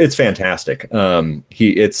one. It's fantastic.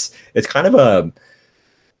 It's kind of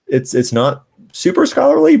it's not super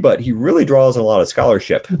scholarly, but he really draws on a lot of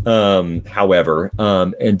scholarship, however,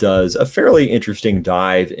 and does a fairly interesting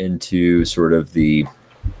dive into the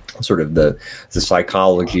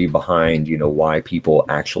psychology behind, why people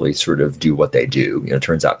actually sort of do what they do. It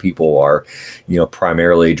turns out people are,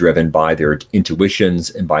 primarily driven by their intuitions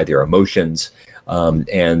and by their emotions.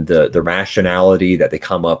 And the rationality that they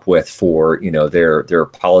come up with for their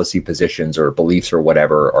policy positions or beliefs or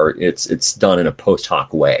whatever it's done in a post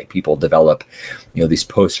hoc way. People develop these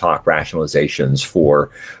post hoc rationalizations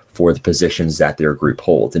for the positions that their group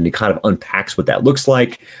holds, and he kind of unpacks what that looks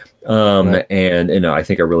like. And in I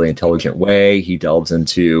think a really intelligent way, he delves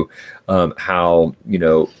into how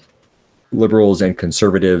liberals and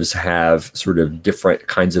conservatives have sort of different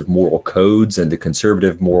kinds of moral codes, and the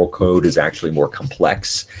conservative moral code is actually more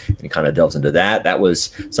complex, and it kind of delves into that. That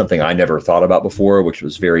was something I never thought about before, which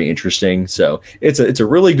was very interesting. So it's a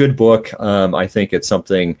really good book. I think it's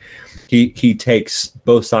something he takes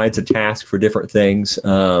both sides of task for different things,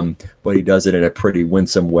 but he does it in a pretty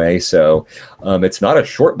winsome way. So it's not a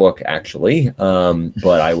short book, actually,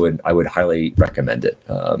 but I would highly recommend it.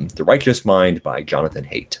 The Righteous Mind by Jonathan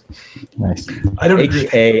Haidt. Nice. I don't agree.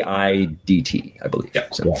 Haidt, I believe. Yeah.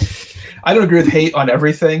 So. Yeah. I don't agree with Haidt on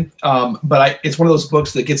everything, but it's one of those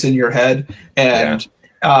books that gets in your head, and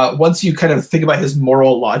once you kind of think about his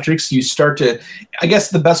moral logics, you start to, I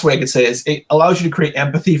guess the best way I could say is it allows you to create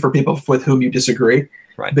empathy for people with whom you disagree,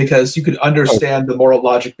 right? Because you could understand the moral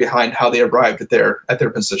logic behind how they arrived at their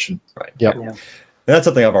position. Right. Yep. Yeah. That's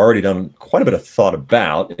something I've already done quite a bit of thought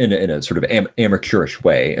about in a sort of amateurish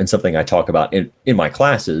way, and something I talk about in my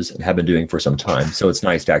classes and have been doing for some time. So it's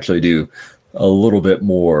nice to actually do a little bit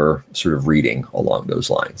more sort of reading along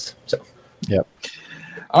those lines. So, yep.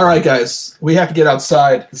 All right, guys, we have to get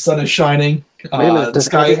outside. The sun is shining. Does the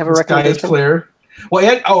sky is clear. Well,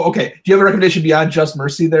 okay. Do you have a recommendation beyond Just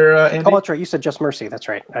Mercy there, Andy? Oh, that's right. You said Just Mercy. That's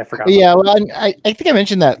right. I forgot. Yeah, well, I think I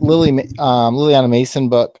mentioned that Liliana Mason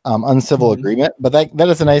book, Uncivil Agreement, but that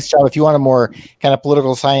is a nice job. If you want a more kind of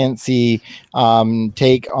political science-y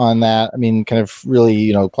take on that, I mean, kind of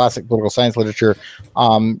really, classic political science literature,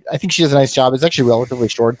 I think she does a nice job. It's actually relatively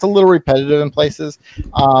short. It's a little repetitive in places,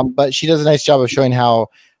 but she does a nice job of showing how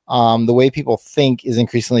the way people think is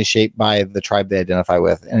increasingly shaped by the tribe they identify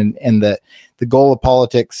with, and that the goal of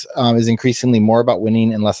politics is increasingly more about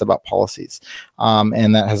winning and less about policies,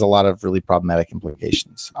 and that has a lot of really problematic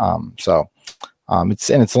implications.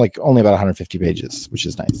 It's like only about 150 pages, which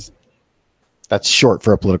is nice. That's short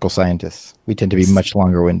for a political scientist. We tend to be much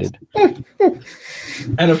longer winded.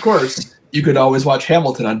 And of course, you could always watch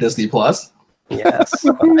Hamilton on Disney Plus. Yes.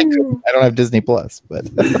 I don't have Disney Plus, but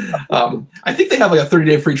I think they have like a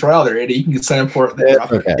 30-day free trial there, Andy. You can sign up for it.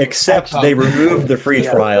 Okay. Except they removed the free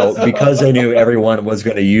trial because they knew everyone was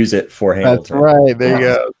going to use it for Hamilton. That's right. There you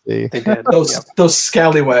go. See? They did. Those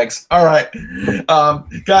scallywags. All right.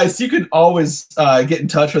 Guys, you can always get in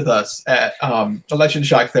touch with us at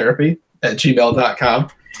electionshock.therapy@gmail.com.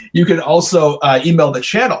 You can also email the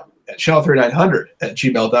channel at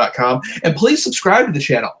channel3900@gmail.com. And please subscribe to the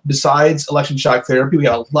channel. Besides Election Shock Therapy, we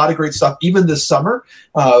got a lot of great stuff. Even this summer,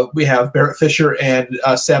 we have Barrett Fisher and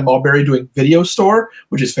Sam Mulberry doing Video Store,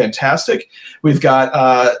 which is fantastic. We've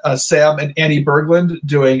got Sam and Annie Berglund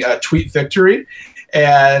doing Tweet Victory.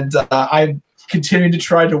 And I'm continuing to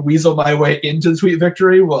try to weasel my way into the Tweet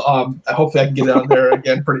Victory. Well, hopefully I can get on there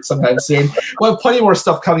again sometime soon. We'll have plenty more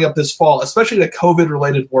stuff coming up this fall, especially in a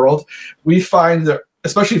COVID-related world. We find that,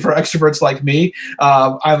 especially for extroverts like me,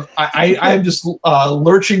 I'm just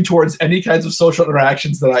lurching towards any kinds of social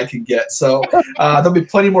interactions that I can get. So there'll be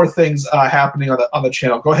plenty more things happening on the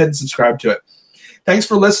channel. Go ahead and subscribe to it. Thanks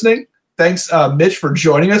for listening. Thanks, Mitch, for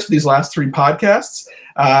joining us for these last 3 podcasts.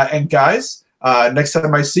 And guys, next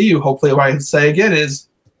time I see you, hopefully what I can say again is,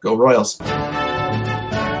 go Royals.